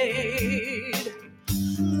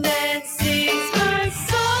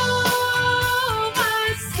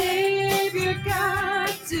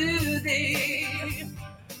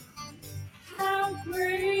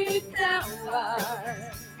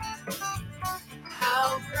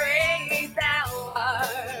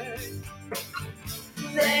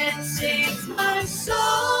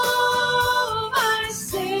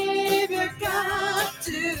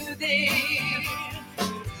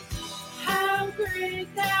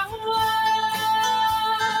great thou art.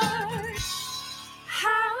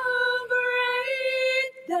 How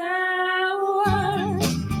great thou art.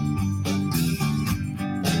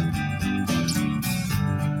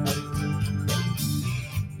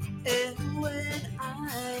 And when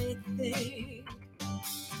I think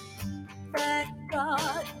that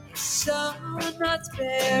God, His Son not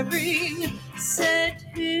sparing, sent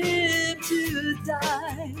Him to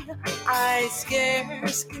die, I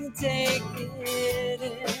scarce can take it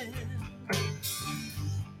in,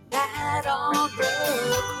 that on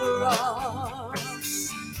the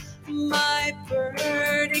cross, my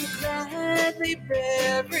burden gladly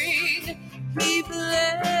bearing, He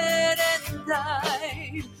bled and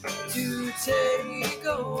died to take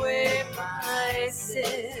away my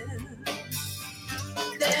sin.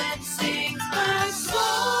 Then sings my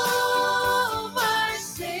soul, my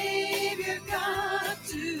Savior God,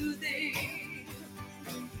 to Thee.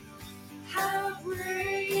 How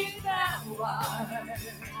great Thou art!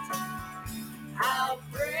 How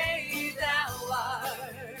great Thou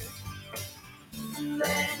art!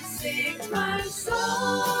 Then sings my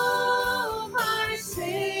soul, my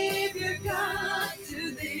Savior God,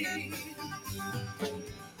 to Thee.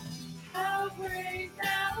 How great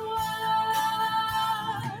Thou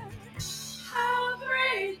art! How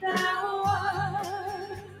great Thou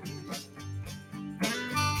art!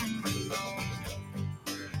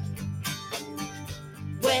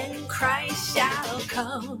 When Christ shall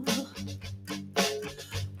come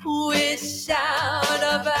with shout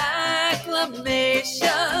of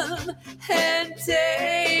acclamation and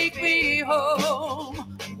take me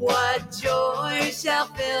home, what joy shall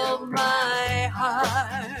fill my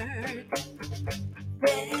heart.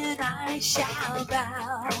 Then I shall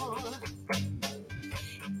bow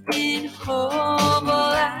in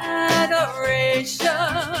humble adoration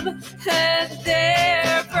and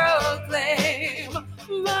there proclaim,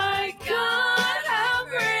 my God, how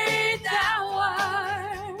great Thou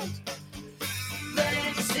art.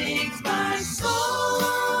 Then sings my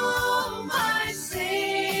soul, my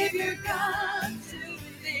Savior God, to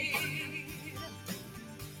Thee.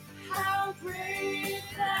 How great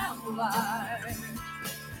Thou art.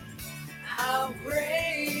 How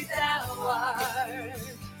great Thou art.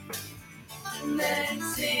 Then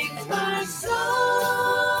sings my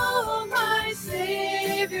soul, my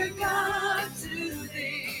Savior God, to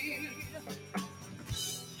Thee.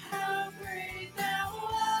 How great Thou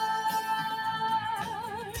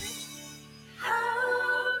art.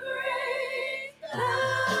 How great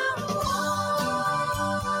Thou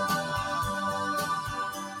art.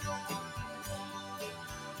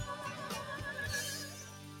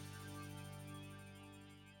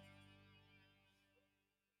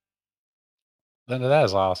 Linda, that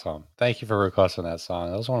is awesome. Thank you for requesting that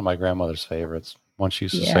song. That was one of my grandmother's favorites. One she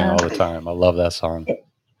used to sing all the time. I love that song.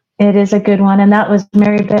 It is a good one, and that was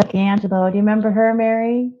Mary Beth Angelo. Do you remember her,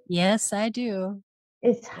 Mary? Yes, I do.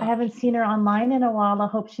 I haven't seen her online in a while. I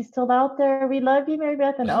hope she's still out there. We love you, Mary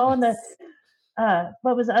Beth. And and the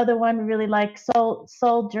what was the other one we really like?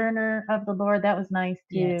 Sojourner of the Lord. That was nice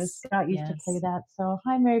too. Yes, Scott used to play that. So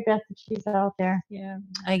hi, Mary Beth, if she's out there. Yeah,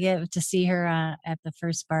 I get to see her at the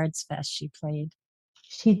first Bard's Fest. She played.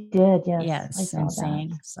 She did, yes. Yes, I saw and that.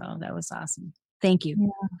 sang. So that was awesome. Thank you.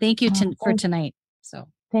 Yeah. Thank you for tonight. So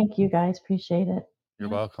thank you guys. Appreciate it. You're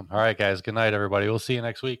welcome. All right, guys. Good night, everybody. We'll see you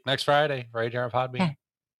next week, next Friday, right here on Podbean.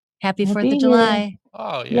 Happy We'll 4th be of July.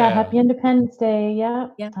 Oh, Yeah, happy Independence Day. Yeah.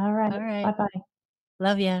 Yep. All right. All right. Bye-bye.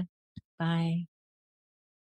 Love ya. Bye.